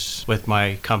 years with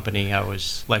my company. I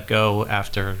was let go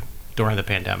during the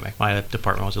pandemic. My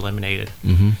department was eliminated.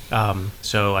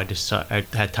 So I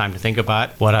had time to think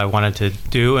about what I wanted to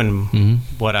do and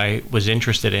what I was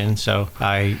interested in. So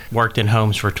I worked in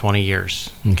homes for 20 years.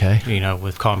 Okay.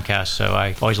 With Comcast. So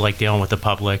I always liked dealing with the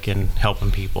public and helping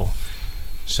people.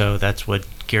 So that's what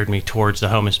geared me towards the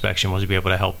home inspection, was to be able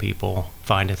to help people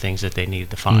find the things that they needed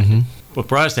to find. What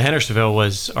brought us to Hendersonville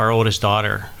was our oldest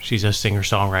daughter. She's a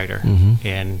singer-songwriter,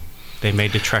 and they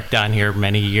made the trek down here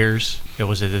many years. It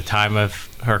was at the time of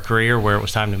her career where it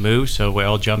was time to move, so we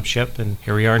all jumped ship, and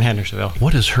here we are in Hendersonville.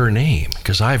 What is her name?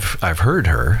 Because I've heard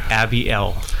her.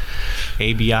 Abiel.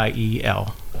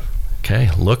 Abiel. Okay,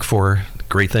 look for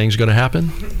great things going to happen.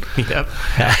 Yep,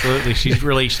 absolutely. She's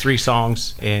released 3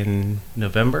 songs in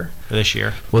November of this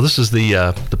year. Well, this is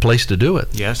the place to do it.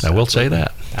 Yes, I will say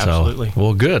that. Absolutely. So,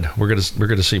 well, good. We're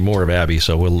gonna see more of Abby,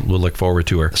 so we'll look forward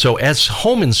to her. So, as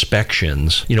home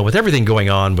inspections, with everything going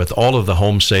on with all of the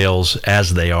home sales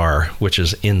as they are, which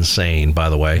is insane, by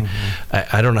the way.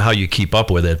 I don't know how you keep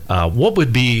up with it. What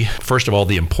would be, first of all,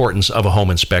 the importance of a home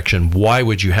inspection? Why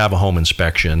would you have a home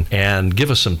inspection? And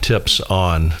give us some tips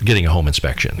on getting a home inspection.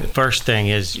 First thing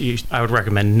is, I would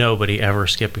recommend nobody ever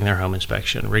skipping their home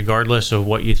inspection, regardless of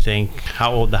what you think,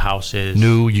 how old the house is.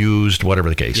 New, used, whatever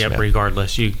the case. Yep,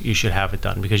 regardless, you should have it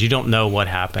done, because you don't know what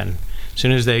happened. As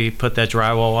soon as they put that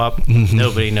drywall up,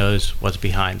 nobody knows what's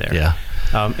behind there. Yeah.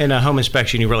 In a home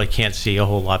inspection, you really can't see a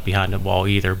whole lot behind the wall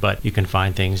either, but you can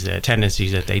find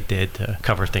tendencies that they did to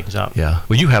cover things up. Yeah.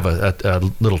 Well, you have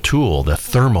a little tool, the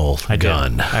thermal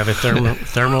gun. I have a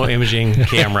thermal imaging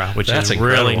camera, which That's is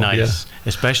really incredible. nice,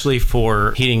 especially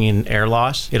for heating and air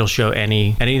loss. It'll show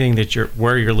anything that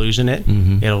where you're losing it.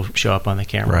 It'll show up on the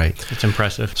camera. Right. It's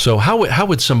impressive. So how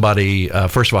would somebody,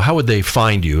 first of all, how would they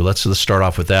find you? Let's start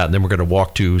off with that, and then we're going to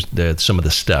walk to some of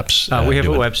the steps. We have a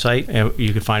website, and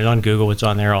you can find it on Google. It's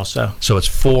on there also. So it's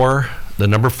 4, the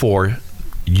number 4,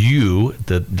 U,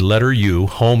 the letter U,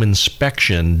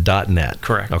 homeinspection.net.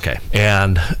 Correct. Okay.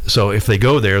 And so if they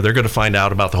go there, they're going to find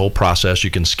out about the whole process.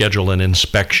 You can schedule an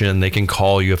inspection. They can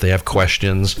call you if they have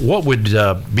questions. What would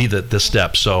be the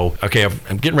steps? So, okay,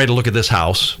 I'm getting ready to look at this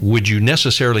house. Would you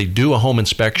necessarily do a home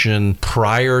inspection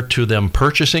prior to them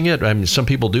purchasing it? I mean, some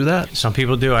people do that. Some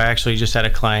people do. I actually just had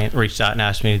a client reach out and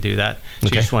ask me to do that.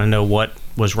 She just wanted to know what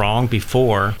was wrong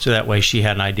before, so that way she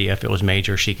had an idea if it was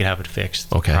major, she could have it fixed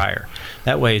prior.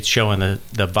 That way it's showing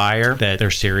the buyer that they're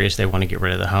serious, they want to get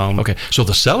rid of the home. Okay, so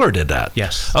the seller did that.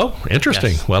 Yes. Oh,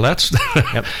 interesting. Yes. Well, that's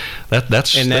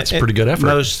that's pretty good effort.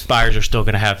 Most buyers are still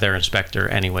going to have their inspector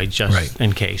anyway, just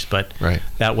in case. But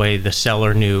that way the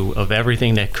seller knew of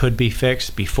everything that could be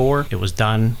fixed before it was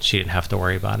done. She didn't have to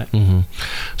worry about it.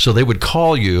 So they would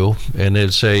call you and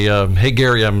they'd say, hey,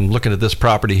 Gary, I'm looking at this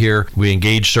property here. We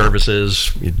engage services.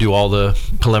 You do all the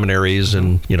preliminaries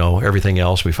and everything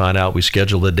else. We find out, we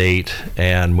schedule the date,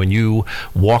 and when you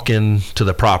walk into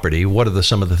the property, what are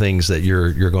some of the things that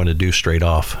you're going to do straight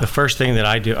off? The first thing that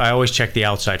I do, I always check the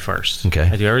outside first. Okay.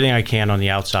 I do everything I can on the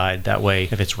outside. That way,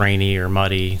 if it's rainy or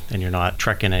muddy, then you're not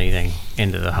trekking anything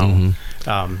into the home.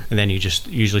 And then you just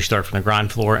usually start from the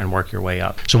ground floor and work your way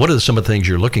up. So what are some of the things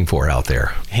you're looking for out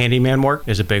there? Handyman work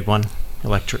is a big one. You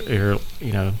don't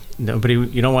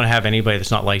want to have anybody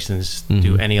that's not licensed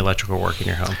do any electrical work in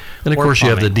your home. And of course,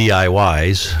 plumbing. You have the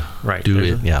DIYs. Right.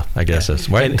 I guess that's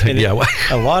right. And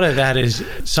DIY. A lot of that is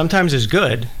sometimes is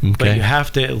good, but you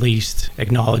have to at least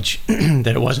acknowledge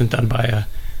that it wasn't done by a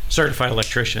certified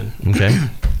electrician. Okay.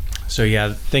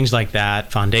 So things like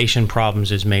that. Foundation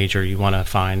problems is major. You want to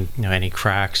find any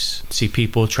cracks. See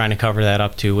people trying to cover that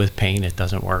up too with paint. It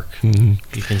doesn't work.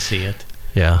 You can see it.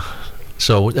 Yeah.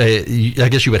 So I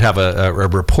guess you would have a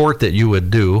report that you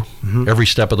would do every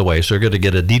step of the way. So you're going to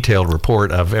get a detailed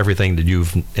report of everything that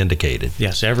you've indicated.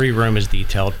 Yes, every room is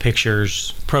detailed.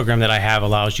 Pictures. Program that I have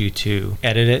allows you to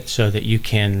edit it so that you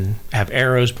can have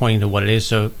arrows pointing to what it is.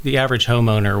 So the average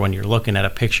homeowner, when you're looking at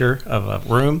a picture of a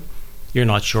room, you're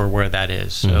not sure where that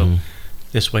is. So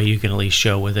this way you can at least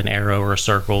show with an arrow or a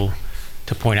circle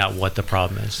to point out what the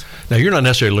problem is. Now, you're not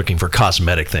necessarily looking for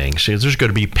cosmetic things. There's going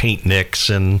to be paint nicks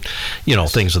and,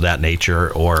 things of that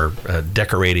nature, or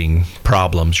decorating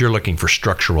problems. You're looking for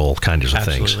structural kinds of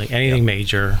things. Absolutely. Anything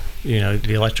major.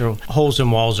 The electrical holes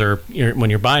in walls are,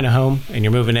 when you're buying a home and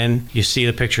you're moving in, you see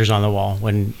the pictures on the wall.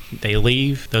 When they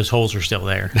leave, those holes are still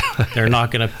there. They're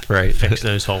not going to fix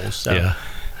those holes. So.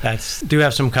 Do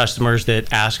have some customers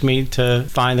that ask me to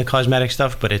find the cosmetic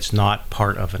stuff, but it's not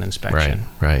part of an inspection.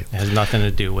 Right. It has nothing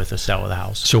to do with the sale of the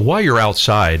house. So while you're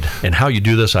outside, and how you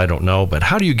do this, I don't know, but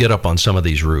how do you get up on some of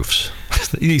these roofs?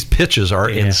 These pitches are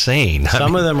insane.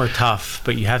 Some of them are tough,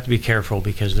 but you have to be careful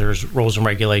because there's rules and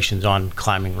regulations on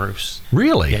climbing roofs.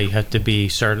 Really? Yeah, you have to be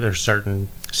certain. There's certain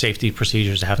safety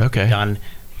procedures that have to be done.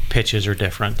 Pitches are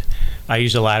different. I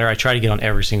use a ladder. I try to get on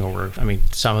every single roof. I mean,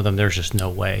 some of them, there's just no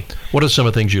way. What are some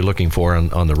of the things you're looking for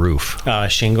on the roof?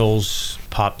 Shingles,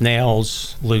 popped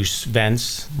nails, loose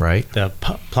vents. Right. The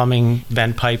plumbing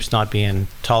vent pipes not being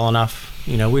tall enough.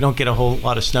 We don't get a whole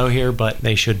lot of snow here, but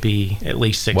they should be at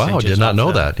least 6 inches. Wow, did not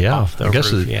know that. Yeah. I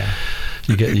guess roof,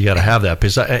 you got to have that,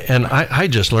 because I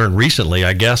just learned recently,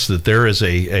 I guess, that there is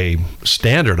a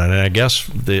standard, and I guess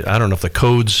I don't know if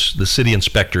the city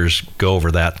inspectors go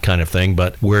over that kind of thing,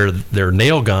 but where their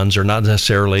nail guns are not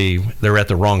necessarily, they're at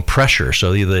the wrong pressure,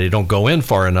 so either they don't go in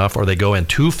far enough or they go in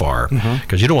too far,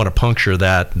 because you don't want to puncture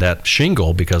that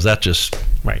shingle, because that just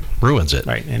ruins it.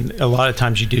 Right, and a lot of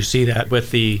times you do see that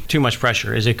with the too much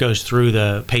pressure, is it goes through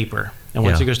the paper, and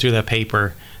once it goes through that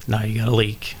paper, now you got a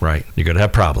leak. Right, you're going to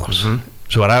have problems.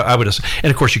 So what I would, and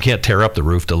of course you can't tear up the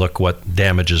roof to look what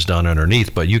damage is done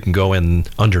underneath, but you can go in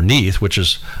underneath, which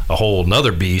is a whole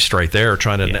nother beast right there,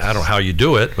 trying to, I don't know how you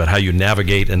do it, but how you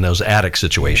navigate in those attic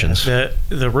situations.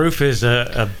 The roof is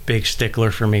a big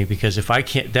stickler for me, because if I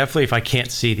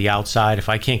can't see the outside, if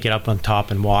I can't get up on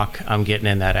top and walk, I'm getting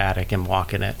in that attic and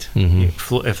walking it.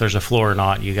 If there's a floor or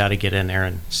not, you got to get in there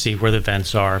and see where the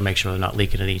vents are, make sure they're not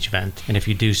leaking in each vent. And if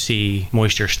you do see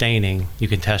moisture staining, you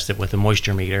can test it with a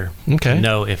moisture meter. Okay.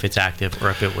 know if it's active or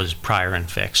if it was prior and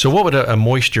fixed. So what would a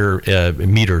moisture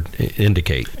meter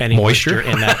indicate? Any moisture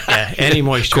in that, any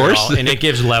moisture of course. At all. And it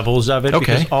gives levels of it, Okay.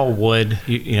 because all wood,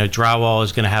 drywall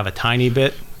is going to have a tiny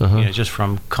bit, just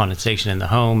from condensation in the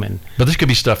home. But this could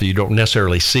be stuff that you don't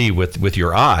necessarily see with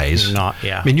your eyes.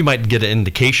 I mean, you might get an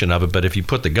indication of it, but if you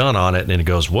put the gun on it and it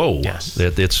goes, whoa, yes,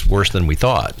 it's worse than we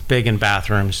thought. Big in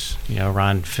bathrooms,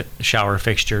 around shower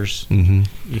fixtures.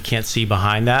 You can't see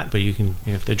behind that, but you can.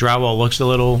 If the drywall looks a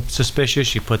little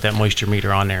suspicious, you put that moisture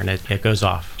meter on there and it goes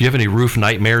off. Do you have any roof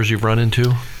nightmares you've run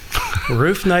into?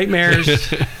 Roof nightmares?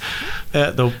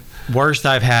 The worst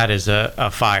I've had is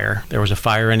a fire. There was a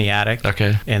fire in the attic,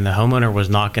 and the homeowner was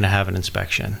not going to have an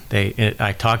inspection.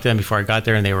 I talked to them before I got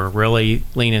there, and they were really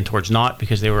leaning towards not,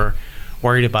 because they were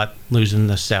worried about losing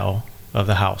the sale of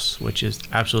the house, which is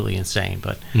absolutely insane.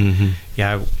 But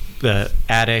the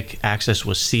attic access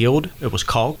was sealed. It was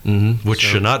caulked, which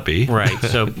should not be. Right.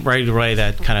 So right away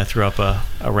that kind of threw up a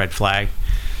red flag.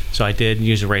 So I did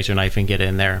use a razor knife and get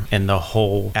in there, and the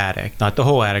whole attic, not the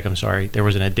whole attic, I'm sorry, there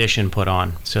was an addition put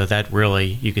on. So that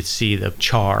really, you could see the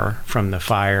char from the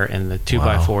fire, and the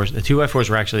 2x4s. The 2x4s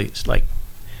were actually like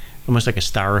almost like a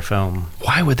styrofoam.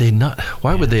 Why would they not?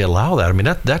 Why would they allow that? I mean,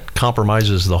 that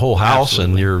compromises the whole house.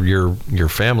 Absolutely. And your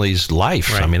family's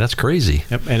life. Right. I mean, that's crazy.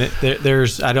 Yep. And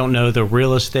there's, I don't know the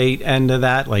real estate end of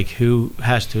that. Like,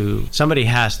 somebody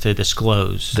has to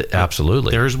disclose.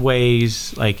 Absolutely. There's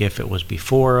ways, like if it was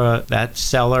before that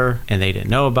seller and they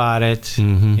didn't know about it.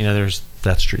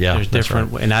 That's true. Yeah, there's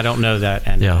different, right. And I don't know that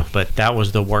end of it, but that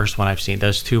was the worst one I've seen.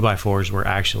 Those 2x4s were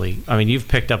actually, I mean, you've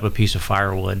picked up a piece of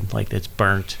firewood like that's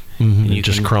burnt. And it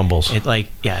just crumbles. It it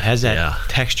has that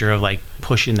texture of like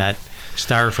pushing that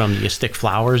styrofoam that you stick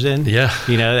flowers in. Yeah.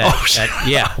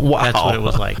 Wow. That's what it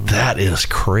was like. That is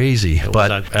crazy.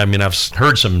 But I mean, I've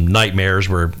heard some nightmares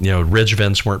where, ridge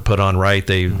vents weren't put on right.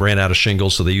 They ran out of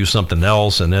shingles, so they used something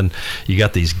else. And then you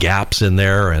got these gaps in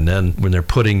there. And then when they're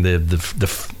putting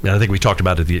I think we talked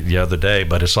about it the other day,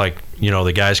 but it's like,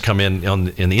 the guys come in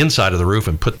the inside of the roof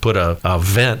and put a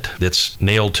vent that's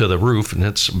nailed to the roof, and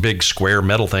it's a big square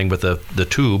metal thing with the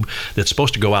tube that's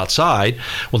supposed to go outside.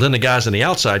 Well, then the guys on the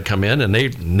outside come in and they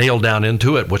nail down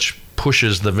into it, which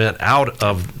pushes the vent out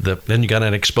of then you got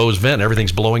an exposed vent.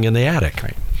 Everything's blowing in the attic.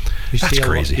 Right. That's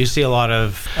crazy. You see a lot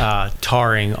of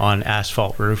tarring on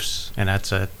asphalt roofs, and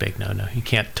that's a big no-no. You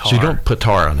can't tar. So you don't put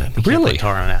tar on it? You can't put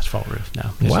tar on an asphalt roof,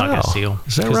 no. It's not going to seal.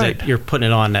 Is that right? You're putting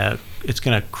it on it's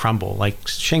going to crumble. Like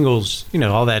shingles,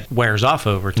 all that wears off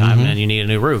over time, and you need a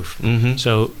new roof.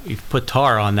 So you put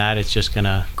tar on that, it's just going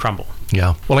to crumble.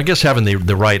 Yeah. Well, I guess having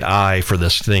the right eye for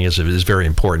this thing is very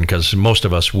important, because most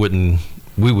of us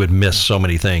we would miss so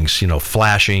many things,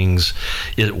 flashings.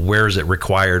 Where is it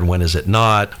required? When is it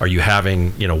not? Are you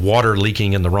having, water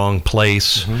leaking in the wrong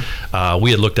place?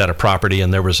 We had looked at a property,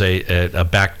 and there was a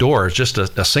back door, just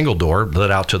a single door let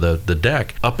out to the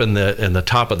deck. Up in the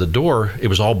top of the door, it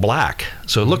was all black.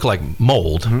 So it looked like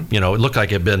mold. It looked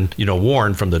like it had been,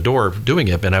 worn from the door doing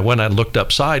it. And I went and looked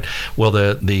upside. Well,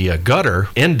 the gutter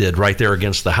ended right there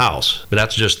against the house. But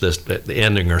that's just the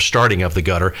ending or starting of the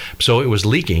gutter. So it was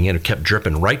leaking, and it kept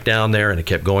dripping right down there, and it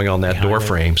kept going on that door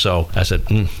frame. So I said,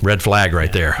 red flag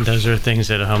right there. Those are things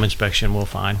that a home inspection will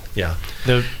find. Yeah.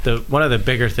 The one of the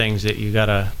bigger things that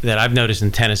that I've noticed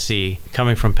in Tennessee,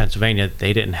 coming from Pennsylvania,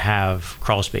 they didn't have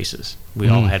crawl spaces. We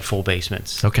all had full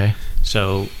basements. Okay.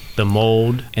 So the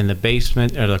mold in the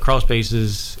basement or the crawl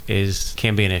spaces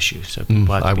can be an issue. So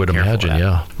people have to I would imagine,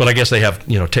 yeah. But I guess they have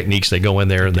techniques. They go in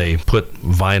there and they put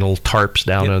vinyl tarps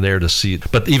down in there to see.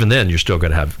 But even then, you're still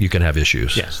going to have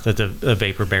issues. Yes, that's a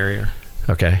vapor barrier.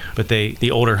 Okay. But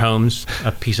the older homes,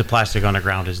 a piece of plastic on the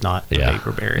ground is not a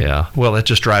vapor barrier. Yeah. Well, that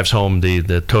just drives home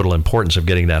the total importance of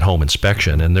getting that home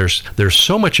inspection. And there's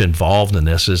so much involved in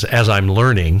this as I'm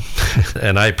learning,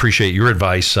 and I appreciate your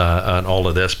advice on all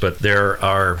of this, but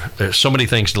there's so many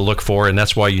things to look for, and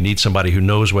that's why you need somebody who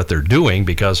knows what they're doing,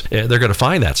 because they're going to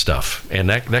find that stuff. And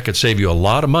that could save you a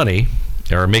lot of money,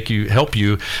 or help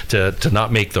you to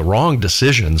not make the wrong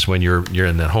decisions when you're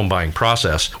in that home buying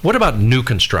process. What about new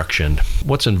construction?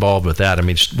 What's involved with that? I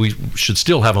mean, we should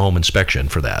still have a home inspection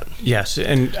for that. Yes,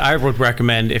 and I would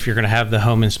recommend, if you're going to have the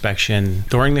home inspection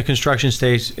during the construction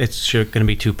stage, it's going to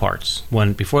be two parts.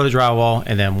 One before the drywall,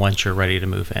 and then once you're ready to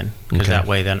move in. Because that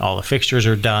way then all the fixtures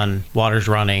are done, water's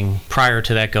running. Prior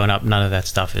to that going up, none of that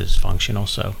stuff is functional.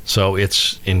 So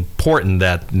it's important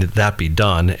that be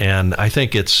done, and I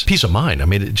think it's peace of mind. I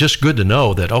mean, it's just good to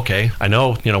know that, okay, I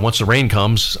know, once the rain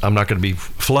comes, I'm not going to be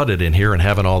flooded in here and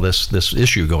having all this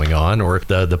issue going on, or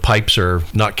the pipes are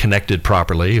not connected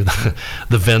properly, the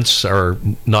vents are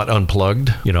not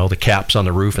unplugged, the caps on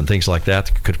the roof and things like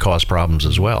that could cause problems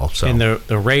as well. So. And the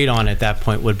radon at that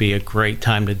point would be a great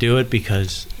time to do it,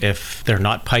 because if they're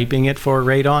not piping it for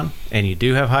radon and you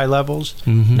do have high levels,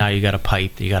 now you got a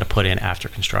pipe that you got to put in after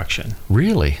construction.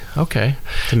 Really? Okay.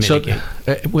 To mitigate.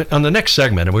 So, on the next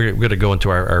segment, and we're going to go into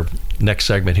our next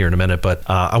segment here in a minute, but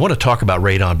I want to talk about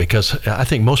radon, because I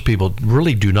think most people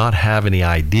really do not have any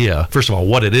idea, first of all,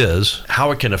 what it is,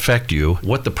 how it can affect you,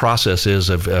 what the process is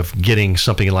of getting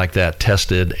something like that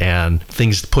tested, and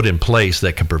things put in place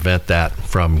that can prevent that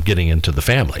from getting into the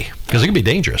family. Because it can be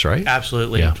dangerous, right?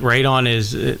 Absolutely. Yeah. Radon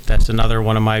that's another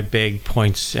one of my big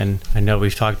points, and I know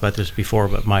we've talked about this before,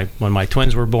 but when my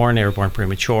twins were born, they were born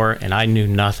premature, and I knew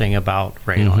nothing about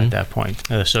radon at that point.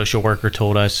 The social worker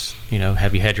told us,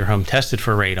 have you had your home tested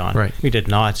for radon? Right. We did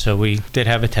not, so we did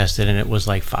have it tested, and it was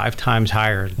like 5 times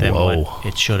higher than what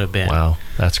it should have been. Wow,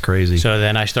 that's crazy. So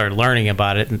then I started learning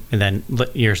about it, and then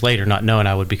years later, not knowing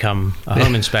I would become a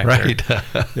home inspector, right.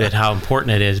 that how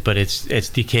important it is, but it's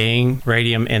decaying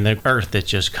radium in the earth that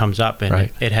just comes up,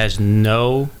 and it has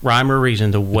no rhyme or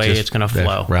reason the way it's going to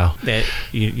flow. Wow.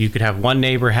 You could have one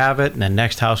neighbor have it, and the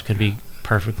next house could be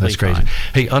perfectly That's crazy. fine.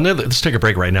 Hey, let's take a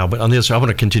break right now. But on this, I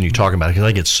want to continue talking about it, because I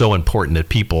think it's so important that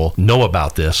people know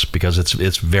about this, because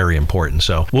it's very important.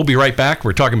 So we'll be right back.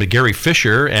 We're talking to Gary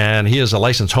Fisher, and he is a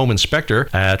licensed home inspector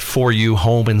at 4U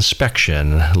Home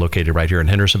Inspection, located right here in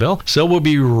Hendersonville. So we'll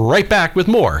be right back with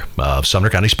more of Sumner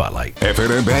County Spotlight.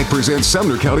 F&M Bank presents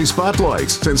Sumner County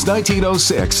Spotlights. Since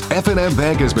 1906, F&M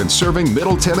Bank has been serving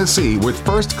Middle Tennessee with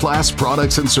first-class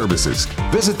products and services.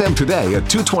 Visit them today at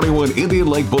 221 Indian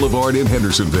Lake Boulevard in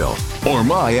Hendersonville or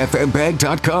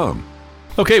myfmbank.com.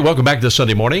 Okay, welcome back this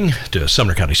Sunday morning to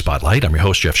Sumner County Spotlight. I'm your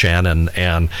host, Jeff Shannon,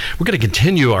 and we're going to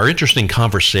continue our interesting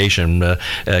conversation.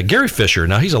 Gary Fisher,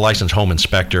 now he's a licensed home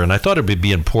inspector, and I thought it would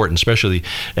be important, especially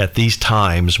at these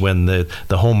times when the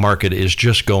home market is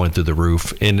just going through the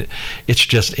roof, and it's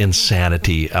just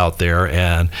insanity out there,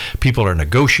 and people are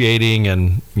negotiating,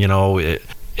 and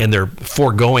and they're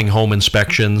foregoing home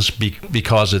inspections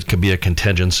because it could be a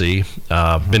contingency.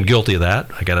 Been guilty of that,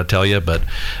 I got to tell you. But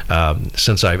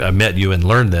since I met you and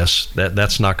learned this,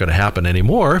 that's not going to happen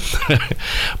anymore.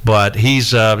 But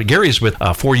Gary's with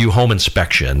 4U Home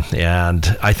Inspection,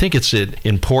 and I think it's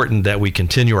important that we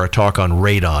continue our talk on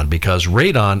radon, because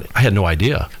radon, I had no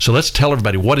idea. So let's tell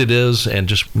everybody what it is, and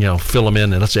just fill them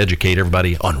in, and let's educate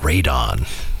everybody on radon.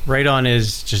 Radon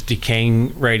is just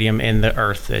decaying radium in the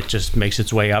earth. It just makes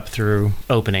its way up through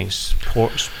openings,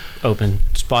 open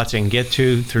spots it can get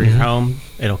to through your home.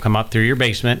 It'll come up through your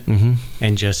basement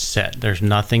and just set. There's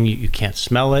nothing, you can't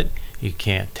smell it. You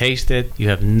can't taste it. You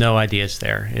have no idea it's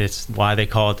there. It's why they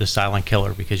call it the silent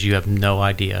killer, because you have no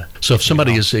idea. So if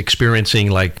somebody is experiencing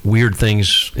like weird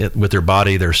things with their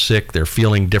body, they're sick, they're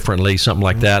feeling differently, something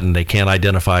like that, and they can't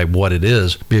identify what it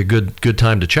is, be a good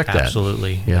time to check that.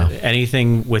 Absolutely. Yeah.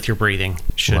 Anything with your breathing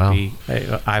should be.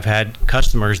 I've had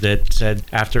customers that said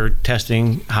after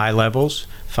testing high levels,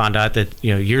 found out that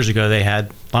years ago they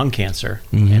had lung cancer,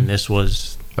 and this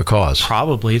was a cause.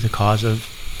 Probably the cause of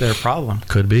their problem.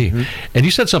 Could be. And you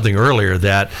said something earlier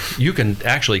that you can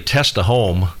actually test a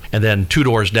home, and then 2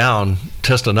 doors down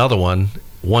test another one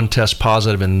tests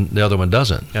positive and the other one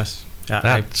doesn't. Yes.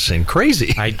 That seemed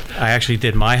crazy. I actually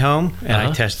did my home, and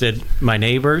I tested my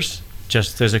neighbors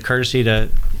just as a courtesy to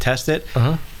test it.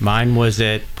 Mine was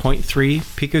at 0.3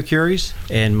 picocuries,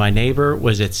 and my neighbor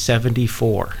was at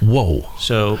 74. Whoa.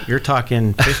 So you're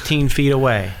talking 15 feet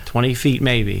away, 20 feet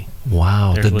maybe.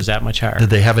 Wow. Theirs was that much higher.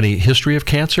 Did they have any history of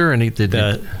cancer?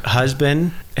 The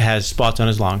husband has spots on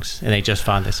his lungs, and they just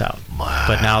found this out. Wow.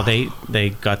 But now they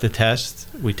got the test.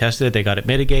 We tested it. They got it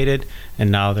mitigated,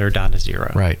 and now they're down to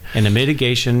 0. Right. And the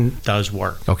mitigation does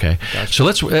work. Okay. So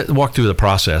let's walk through the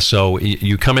process. So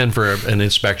you come in for an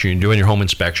inspection. You're doing your home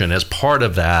inspection. As part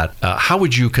of that, how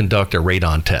would you conduct a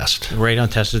radon test? The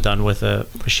radon test is done with a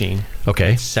machine.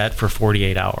 Okay. It's set for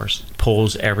 48 hours.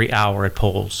 Pulls every hour. It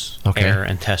pulls air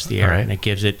and tests the air, All right. and it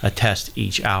gives it a test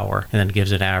each hour, and then it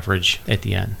gives it an average at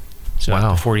the end. So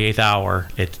Wow. at the 48th hour,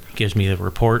 it gives me the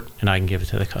report, and I can give it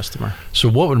to the customer. So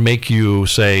what would make you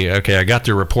say, okay, I got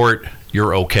the report,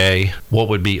 you're okay? What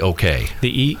would be okay?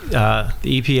 The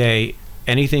EPA,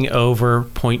 anything over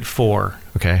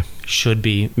 0.4 should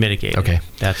be mitigated. Okay.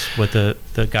 That's what the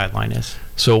guideline is.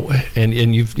 So,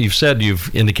 and you've said,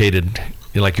 you've indicated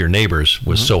like your neighbors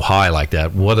was so high like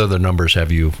that. What other numbers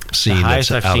have you seen? The highest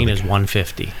that's I've out seen of is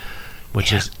 150,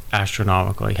 which is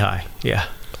astronomically high. Yeah.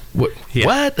 What? Yeah.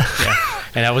 What? Yeah.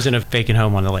 And that was in a vacant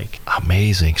home on the lake.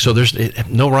 Amazing. So there's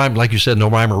no rhyme, like you said, no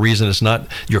rhyme or reason. It's not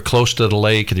you're close to the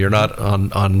lake and you're not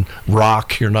on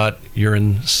rock. You're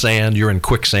in sand. You're in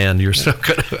quicksand. You're so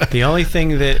good. The only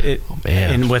thing that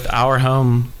and with our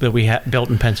home that we built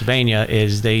in Pennsylvania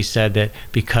is they said that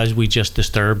because we just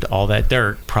disturbed all that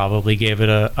dirt, probably gave it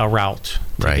a route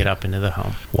to get up into the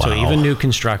home. Wow. So even new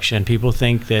construction, people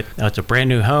think that it's a brand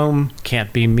new home,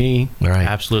 can't be me. Right.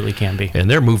 Absolutely can be. And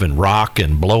they're moving rock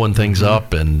and blowing things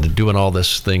up and doing all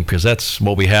this thing because that's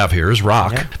what we have here is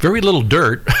rock. Yeah. Very little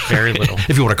dirt. Very little.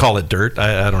 If you want to call it dirt.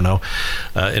 I don't know.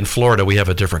 In Florida, we have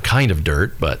a different kind of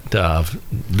dirt, but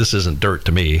this isn't dirt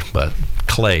to me, but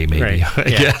clay maybe. Right. I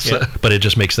guess. Yeah. But it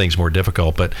just makes things more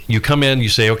difficult. But you come in, you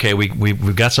say, okay,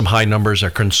 we've got some high numbers that are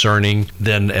concerning.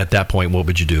 Then at that point, what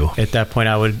would you do? At that point,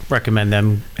 I would recommend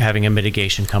them having a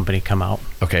mitigation company come out.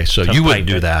 Okay, so you wouldn't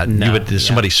do that. No,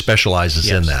 somebody specializes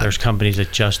in that. There's companies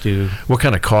that just do. What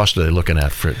kind of cost are they looking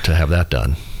at to have that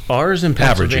done? Ours in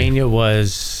Pennsylvania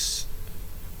was,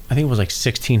 I think it was like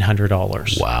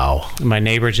 $1,600. Wow. My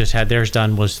neighbor just had theirs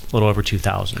done, was a little over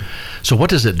 $2,000. So what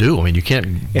does it do? I mean, you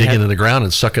can't dig into the ground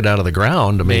and suck it out of the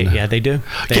ground. I mean, they do.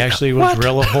 They actually would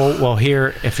drill a hole. Well,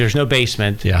 here, if there's no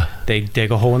basement, they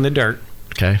dig a hole in the dirt.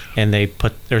 Okay. And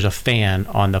there's a fan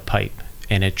on the pipe,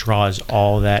 and it draws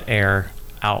all that air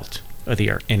out of the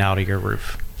earth and out of your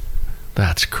roof.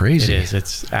 That's crazy. It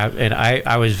is. And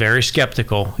I was very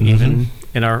skeptical, even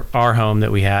in our home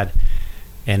that we had,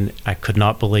 and I could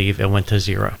not believe it went to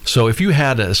zero. So if you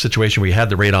had a situation where you had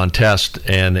the radon test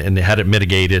and they had it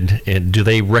mitigated, and do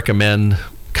they recommend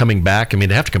coming back? I mean,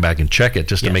 they have to come back and check it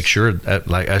just to make sure at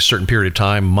like a certain period of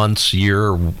time, months, year,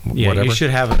 or whatever? Yeah, you should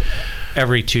have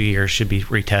every 2 years should be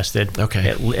retested. Okay.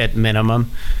 At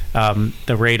minimum. The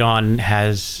radon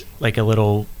has like a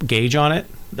little gauge on it.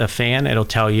 The fan, it'll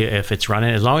tell you if it's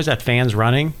running. As long as that fan's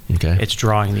running, it's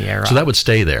drawing the air out. So that would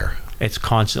stay there? It's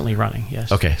constantly running,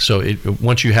 yes. Okay, so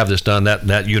once you have this done,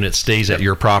 that unit stays at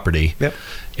your property. Yep.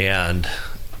 And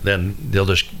then they'll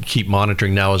just keep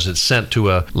monitoring. Now, is it sent to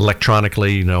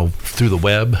electronically, through the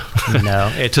web?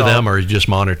 No, it's to them, or you just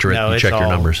monitor it and check your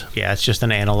numbers? Yeah, it's just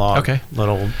an analog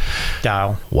little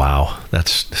dial. Wow, but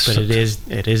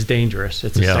it is dangerous.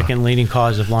 It's the second leading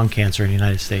cause of lung cancer in the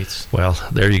United States. Well,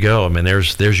 there you go. I mean,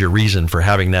 there's your reason for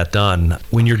having that done.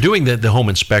 When you're doing the home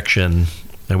inspection,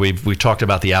 and we've talked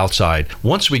about the outside.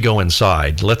 Once we go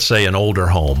inside, let's say an older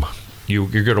home.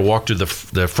 You're going to walk to the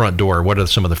front door. What are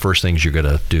some of the first things you're going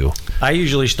to do? I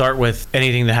usually start with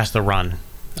anything that has to run.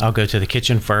 I'll go to the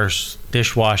kitchen first,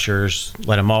 dishwashers,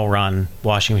 let them all run,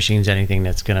 washing machines, anything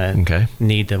that's going to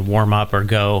need to warm up or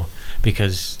go,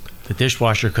 because the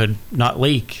dishwasher could not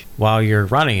leak while you're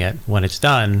running it. When it's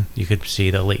done, you could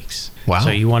see the leaks. Wow.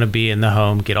 So you want to be in the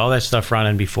home, get all that stuff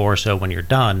running before, so when you're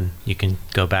done, you can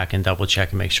go back and double check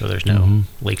and make sure there's no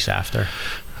leaks after.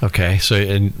 Okay, so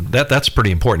and that's pretty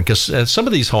important because some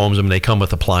of these homes, I mean, they come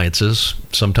with appliances,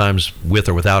 sometimes with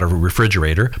or without a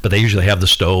refrigerator, but they usually have the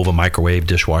stove, a microwave,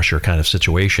 dishwasher kind of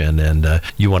situation, and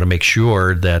you want to make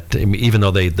sure that even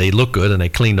though they look good and they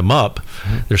cleaned them up,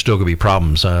 there's still going to be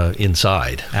problems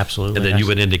inside. Absolutely. And then you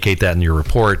would indicate that in your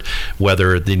report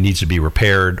whether it needs to be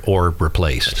repaired or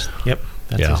replaced. Yep,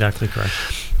 that's exactly correct.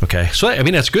 Okay, so I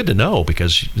mean that's good to know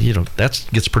because that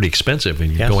gets pretty expensive when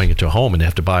you're going into a home and they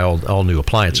have to buy all new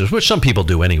appliances, which some people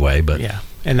do anyway. But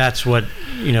and that's what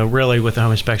really with the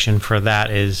home inspection for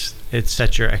that is it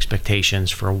sets your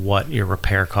expectations for what your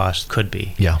repair cost could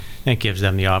be. Yeah, and it gives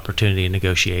them the opportunity to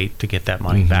negotiate to get that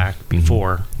money back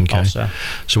before. Also,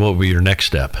 so what would be your next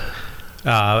step?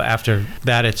 After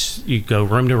that, you go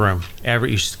room to room.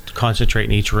 You concentrate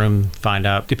in each room, find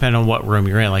out, depending on what room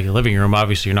you're in. Like the living room,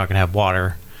 obviously you're not going to have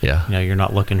water. Yeah. You're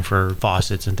not looking for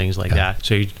faucets and things like that.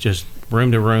 So you just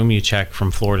room to room, you check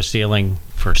from floor to ceiling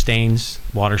for stains,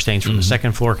 water stains from the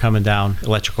second floor coming down,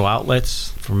 electrical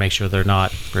outlets for make sure they're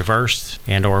not reversed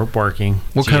and or working.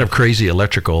 What kind of crazy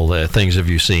electrical things have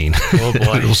you seen? Oh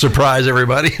boy. It'll surprise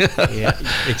everybody.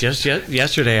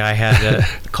 Yesterday I had a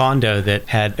condo that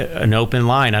had an open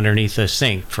line underneath the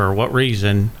sink. For what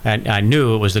reason? I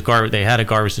knew it was the garbage. They had a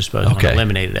garbage disposal and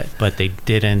eliminated it, but they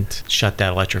didn't shut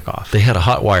that electric off. They had a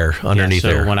hot wire underneath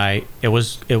there. So when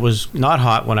it was not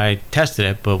hot when I tested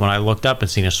it, but when I looked up and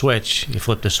seen a switch, you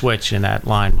flipped the switch and that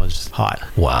line was hot.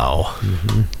 Wow.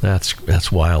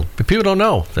 That's wild. But people don't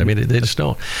know. I mean, they just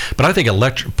don't. But I think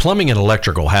plumbing and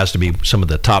electrical has to be some of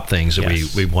the top things that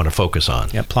we want to focus on.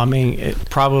 Yeah, plumbing,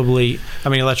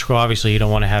 electrical, obviously you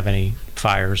don't want to have any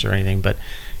fires or anything, but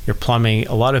your plumbing,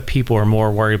 a lot of people are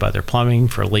more worried about their plumbing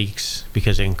for leaks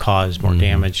because it can cause more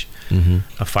damage.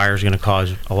 A fire is going to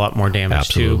cause a lot more damage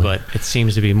too, but it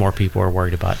seems to be more people are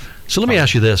worried about So let me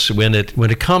ask you this: when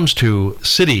it comes to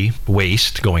city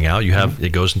waste going out, you have it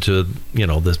goes into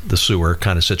the sewer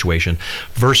kind of situation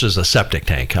versus a septic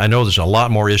tank. I know there's a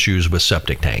lot more issues with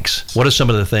septic tanks. What are some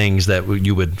of the things that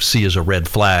you would see as a red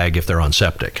flag if they're on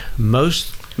septic?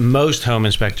 Most home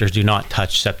inspectors do not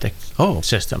touch septic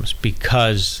systems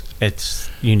because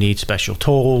you need special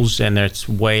tools, and it's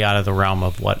way out of the realm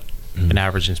of what an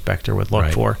average inspector would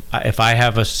look for. If I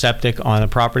have a septic on a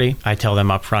property, I tell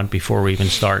them up front before we even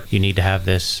start, you need to have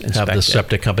this inspected. Have the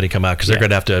septic company come out, because they're going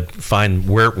to have to find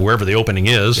wherever the opening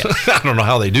is. Yes. I don't know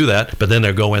how they do that, but then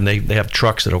they'll go in, they have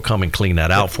trucks that'll come and clean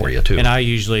that out for you too. And I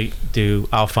usually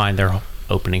I'll find their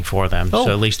opening for them, so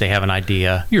at least they have an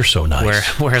idea. You're so nice.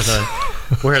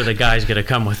 Where the guy's going to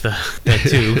come with the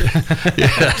tube.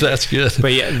 Yeah, that's good.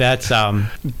 But yeah, that's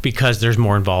because there's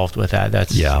more involved with that.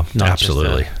 That's not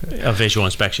absolutely just a visual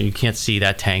inspection. You can't see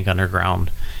that tank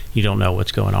underground. You don't know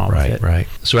what's going on with it. Right.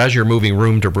 So as you're moving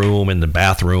room to room in the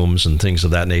bathrooms and things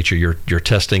of that nature, you're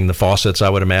testing the faucets, I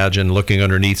would imagine, looking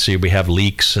underneath, see if we have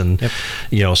leaks and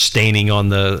staining on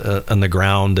the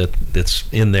ground that's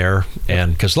in there.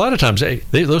 And because a lot of times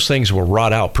those things will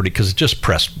rot out pretty, because it's just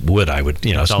pressed wood.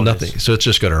 It's nothing. So it's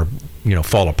just going to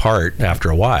fall apart after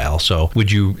a while. So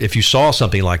if you saw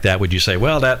something like that, would you say,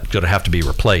 well, that's going to have to be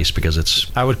replaced because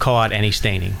it's... I would call out any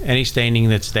staining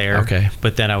that's there. Okay.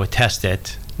 But then I would test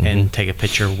it and take a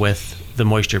picture with the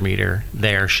moisture meter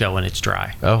there showing it's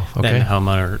dry. Oh, okay. Then the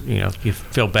homeowner, you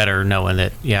feel better knowing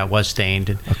that, it was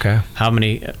stained. Okay.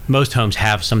 Most homes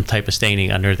have some type of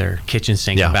staining under their kitchen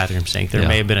sink and bathroom sink. There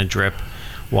may have been a drip,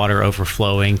 water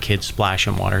overflowing, kids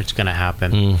splashing water. It's going to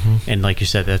happen. And like you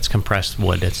said, that's compressed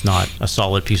wood. It's not a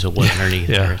solid piece of wood underneath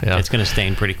there. It's going to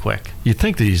stain pretty quick. You'd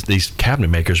think these cabinet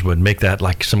makers would make that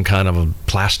like some kind of a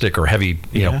plastic or heavy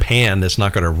pan that's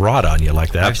not going to rot on you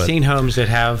like that. I've seen homes that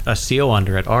have a seal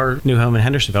under it. Our new home in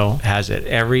Hendersonville has it.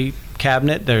 Every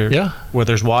cabinet where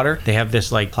there's water, they have this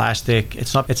like plastic.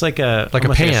 It's like a pan, like a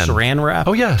saran wrap.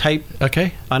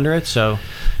 Type under it. So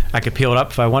I could peel it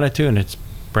up if I wanted to, and it's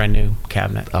brand new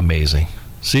cabinet. Amazing.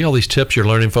 See all these tips you're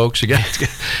learning, folks? You got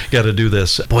to do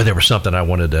this. Boy, there was something I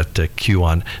wanted to cue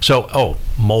on. So,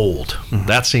 mold.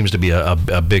 That seems to be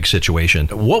a big situation.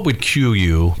 What would cue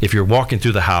you if you're walking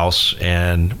through the house,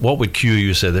 and what would cue you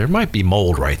to say there might be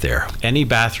mold right there? Any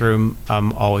bathroom,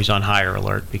 I'm always on higher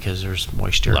alert because there's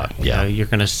moisture. You're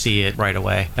going to see it right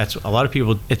away. That's a lot of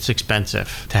people. It's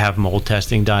expensive to have mold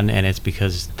testing done, and it's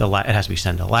because it has to be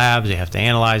sent to labs. They have to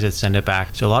analyze it, send it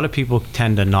back. So a lot of people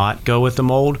tend to not go with the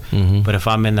mold. But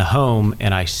if I'm in the home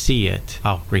and I see it,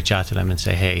 I'll reach out to them and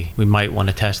say, hey, we might want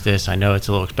to test this. I know it's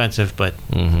a little expensive, but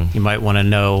you might want to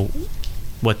know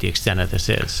what the extent of this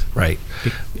is. Right.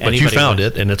 But you found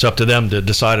it, and it's up to them to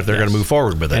decide if they're going to move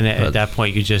forward with it. And at that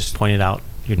point, you just point it out.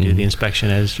 You do the inspection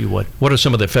as you would. What are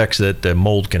some of the effects that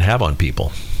mold can have on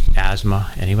people?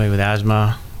 Asthma. Anybody with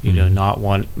asthma, you do not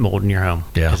want mold in your home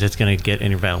because it's going to get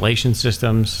in your ventilation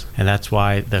systems, and that's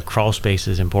why the crawl space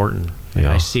is important.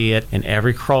 I see it in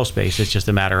every crawl space. It's just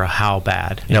a matter of how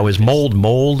bad. Now, is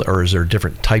mold, or is there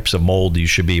different types of mold you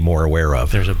should be more aware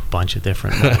of? There's a bunch of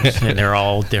different molds, and they're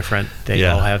all different. They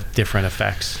all have different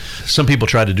effects. Some people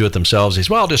try to do it themselves. They say,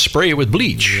 well, I'll just spray it with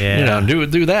bleach.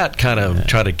 Do that kind of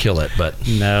try to kill it. But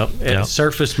no,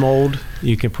 surface mold,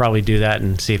 you can probably do that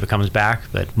and see if it comes back.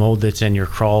 But mold that's in your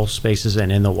crawl spaces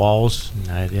and in the walls,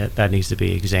 that needs to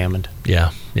be examined.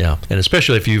 Yeah. And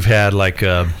especially if you've had like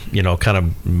kind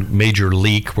of major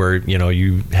leak where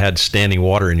you had standing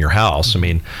water in your house. I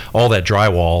mean, all that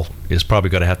drywall is probably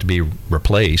going to have to be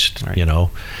replaced. Right.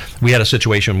 We had a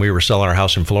situation. We were selling our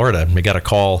house in Florida, and we got a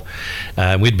call.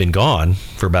 We'd been gone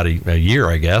for about a year,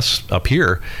 I guess. Up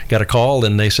here, got a call,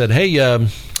 and they said, "Hey, you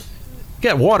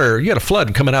got water. You got a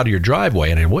flood coming out of your driveway."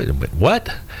 And I went,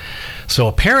 "What?" So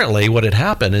apparently what had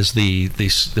happened is the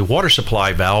water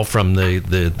supply valve from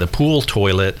the pool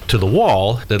toilet to the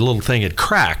wall, that little thing had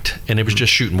cracked, and it was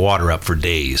just shooting water up for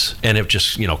days. And it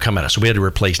just, come at us. So we had to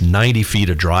replace 90 feet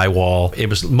of drywall. It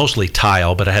was mostly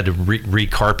tile, but I had to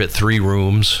re-carpet 3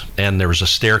 rooms, and there was a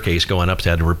staircase going up.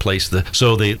 So I had to replace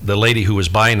so the lady who was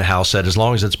buying the house said, as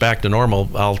long as it's back to normal,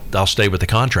 I'll stay with the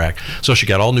contract. So she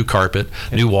got all new carpet,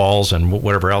 new walls, and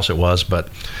whatever else it was, but...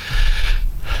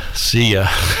 See ya.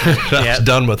 I was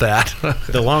done with that.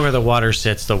 The longer the water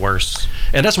sits, the worse.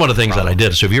 And that's one of the things that I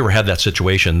did. So if you ever had that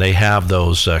situation, they have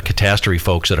those catastrophe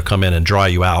folks that'll come in and dry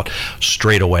you out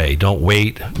straight away. Don't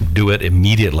wait. Do it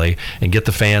immediately and get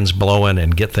the fans blowing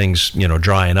and get things,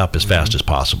 drying up as fast as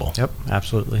possible. Yep,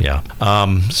 absolutely. Yeah.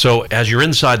 So as you're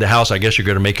inside the house, I guess you're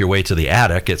going to make your way to the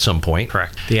attic at some point.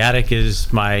 Correct. The attic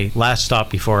is my last stop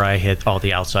before I hit all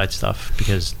the outside stuff,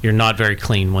 because you're not very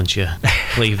clean once you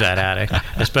leave that attic,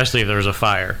 especially if there's a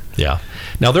fire. Yeah.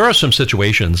 Now, there are some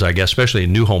situations, I guess, especially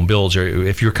in new home builds, or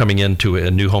if you're coming into a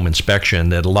new home inspection,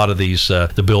 that a lot of these,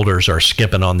 the builders are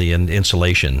skimping on the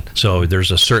insulation. So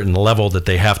there's a certain level that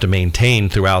they have to maintain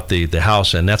throughout the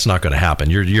house, and that's not going to happen.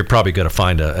 You're probably going to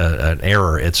find an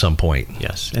error at some point.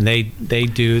 Yes, and they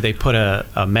put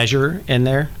a measure in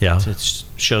there. Yeah. It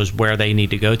shows where they need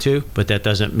to go to, but that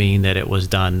doesn't mean that it was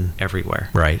done everywhere.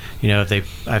 Right. You know,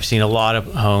 I've seen a lot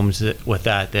of homes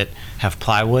that have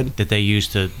plywood that they use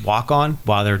to walk on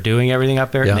while they're doing everything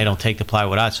up there, Yeah. and they don't take the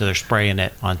plywood out, so they're spraying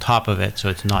it on top of it, so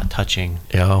it's not touching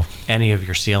any of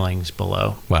your ceilings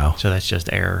below. Wow. So that's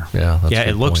just error. Yeah, that's a good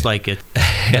it looks point. like it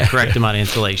the correct amount of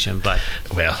insulation, but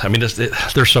Well, I mean,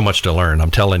 there's so much to learn.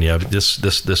 I'm telling you,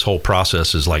 this whole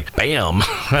process is like bam.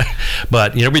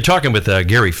 But we're talking with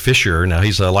Gary Fisher. Now,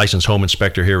 he's a licensed home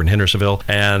inspector here in Hendersonville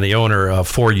and the owner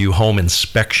of 4U Home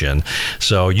Inspection.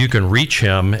 So you can reach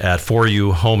him at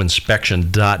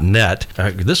 4uhomeinspection.net.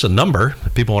 This is a number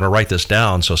if people want to write this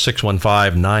down. So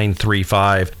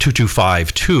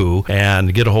 615-935-2252,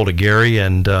 and get a hold of Gary.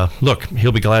 And look,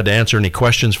 he'll be glad to answer any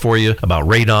questions for you about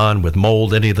radon, with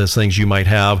mold, any of those things you might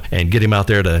have, and get him out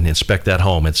there to inspect that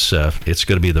home. It's going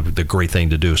to be the great thing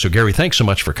to do. So Gary, thanks so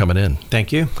much for coming in.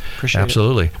 thank you. Appreciate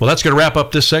Absolutely. Well, that's going to wrap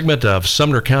up this segment of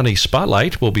Sumner County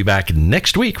Spotlight. We'll be back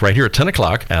next week right here at 10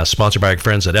 o'clock, sponsored by our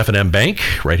friends at F&M Bank,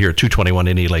 right here at 221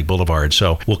 Indian Lake Boulevard.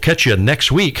 So we'll catch you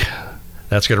next week.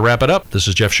 That's going to wrap it up. This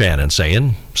is Jeff Shannon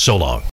saying so long.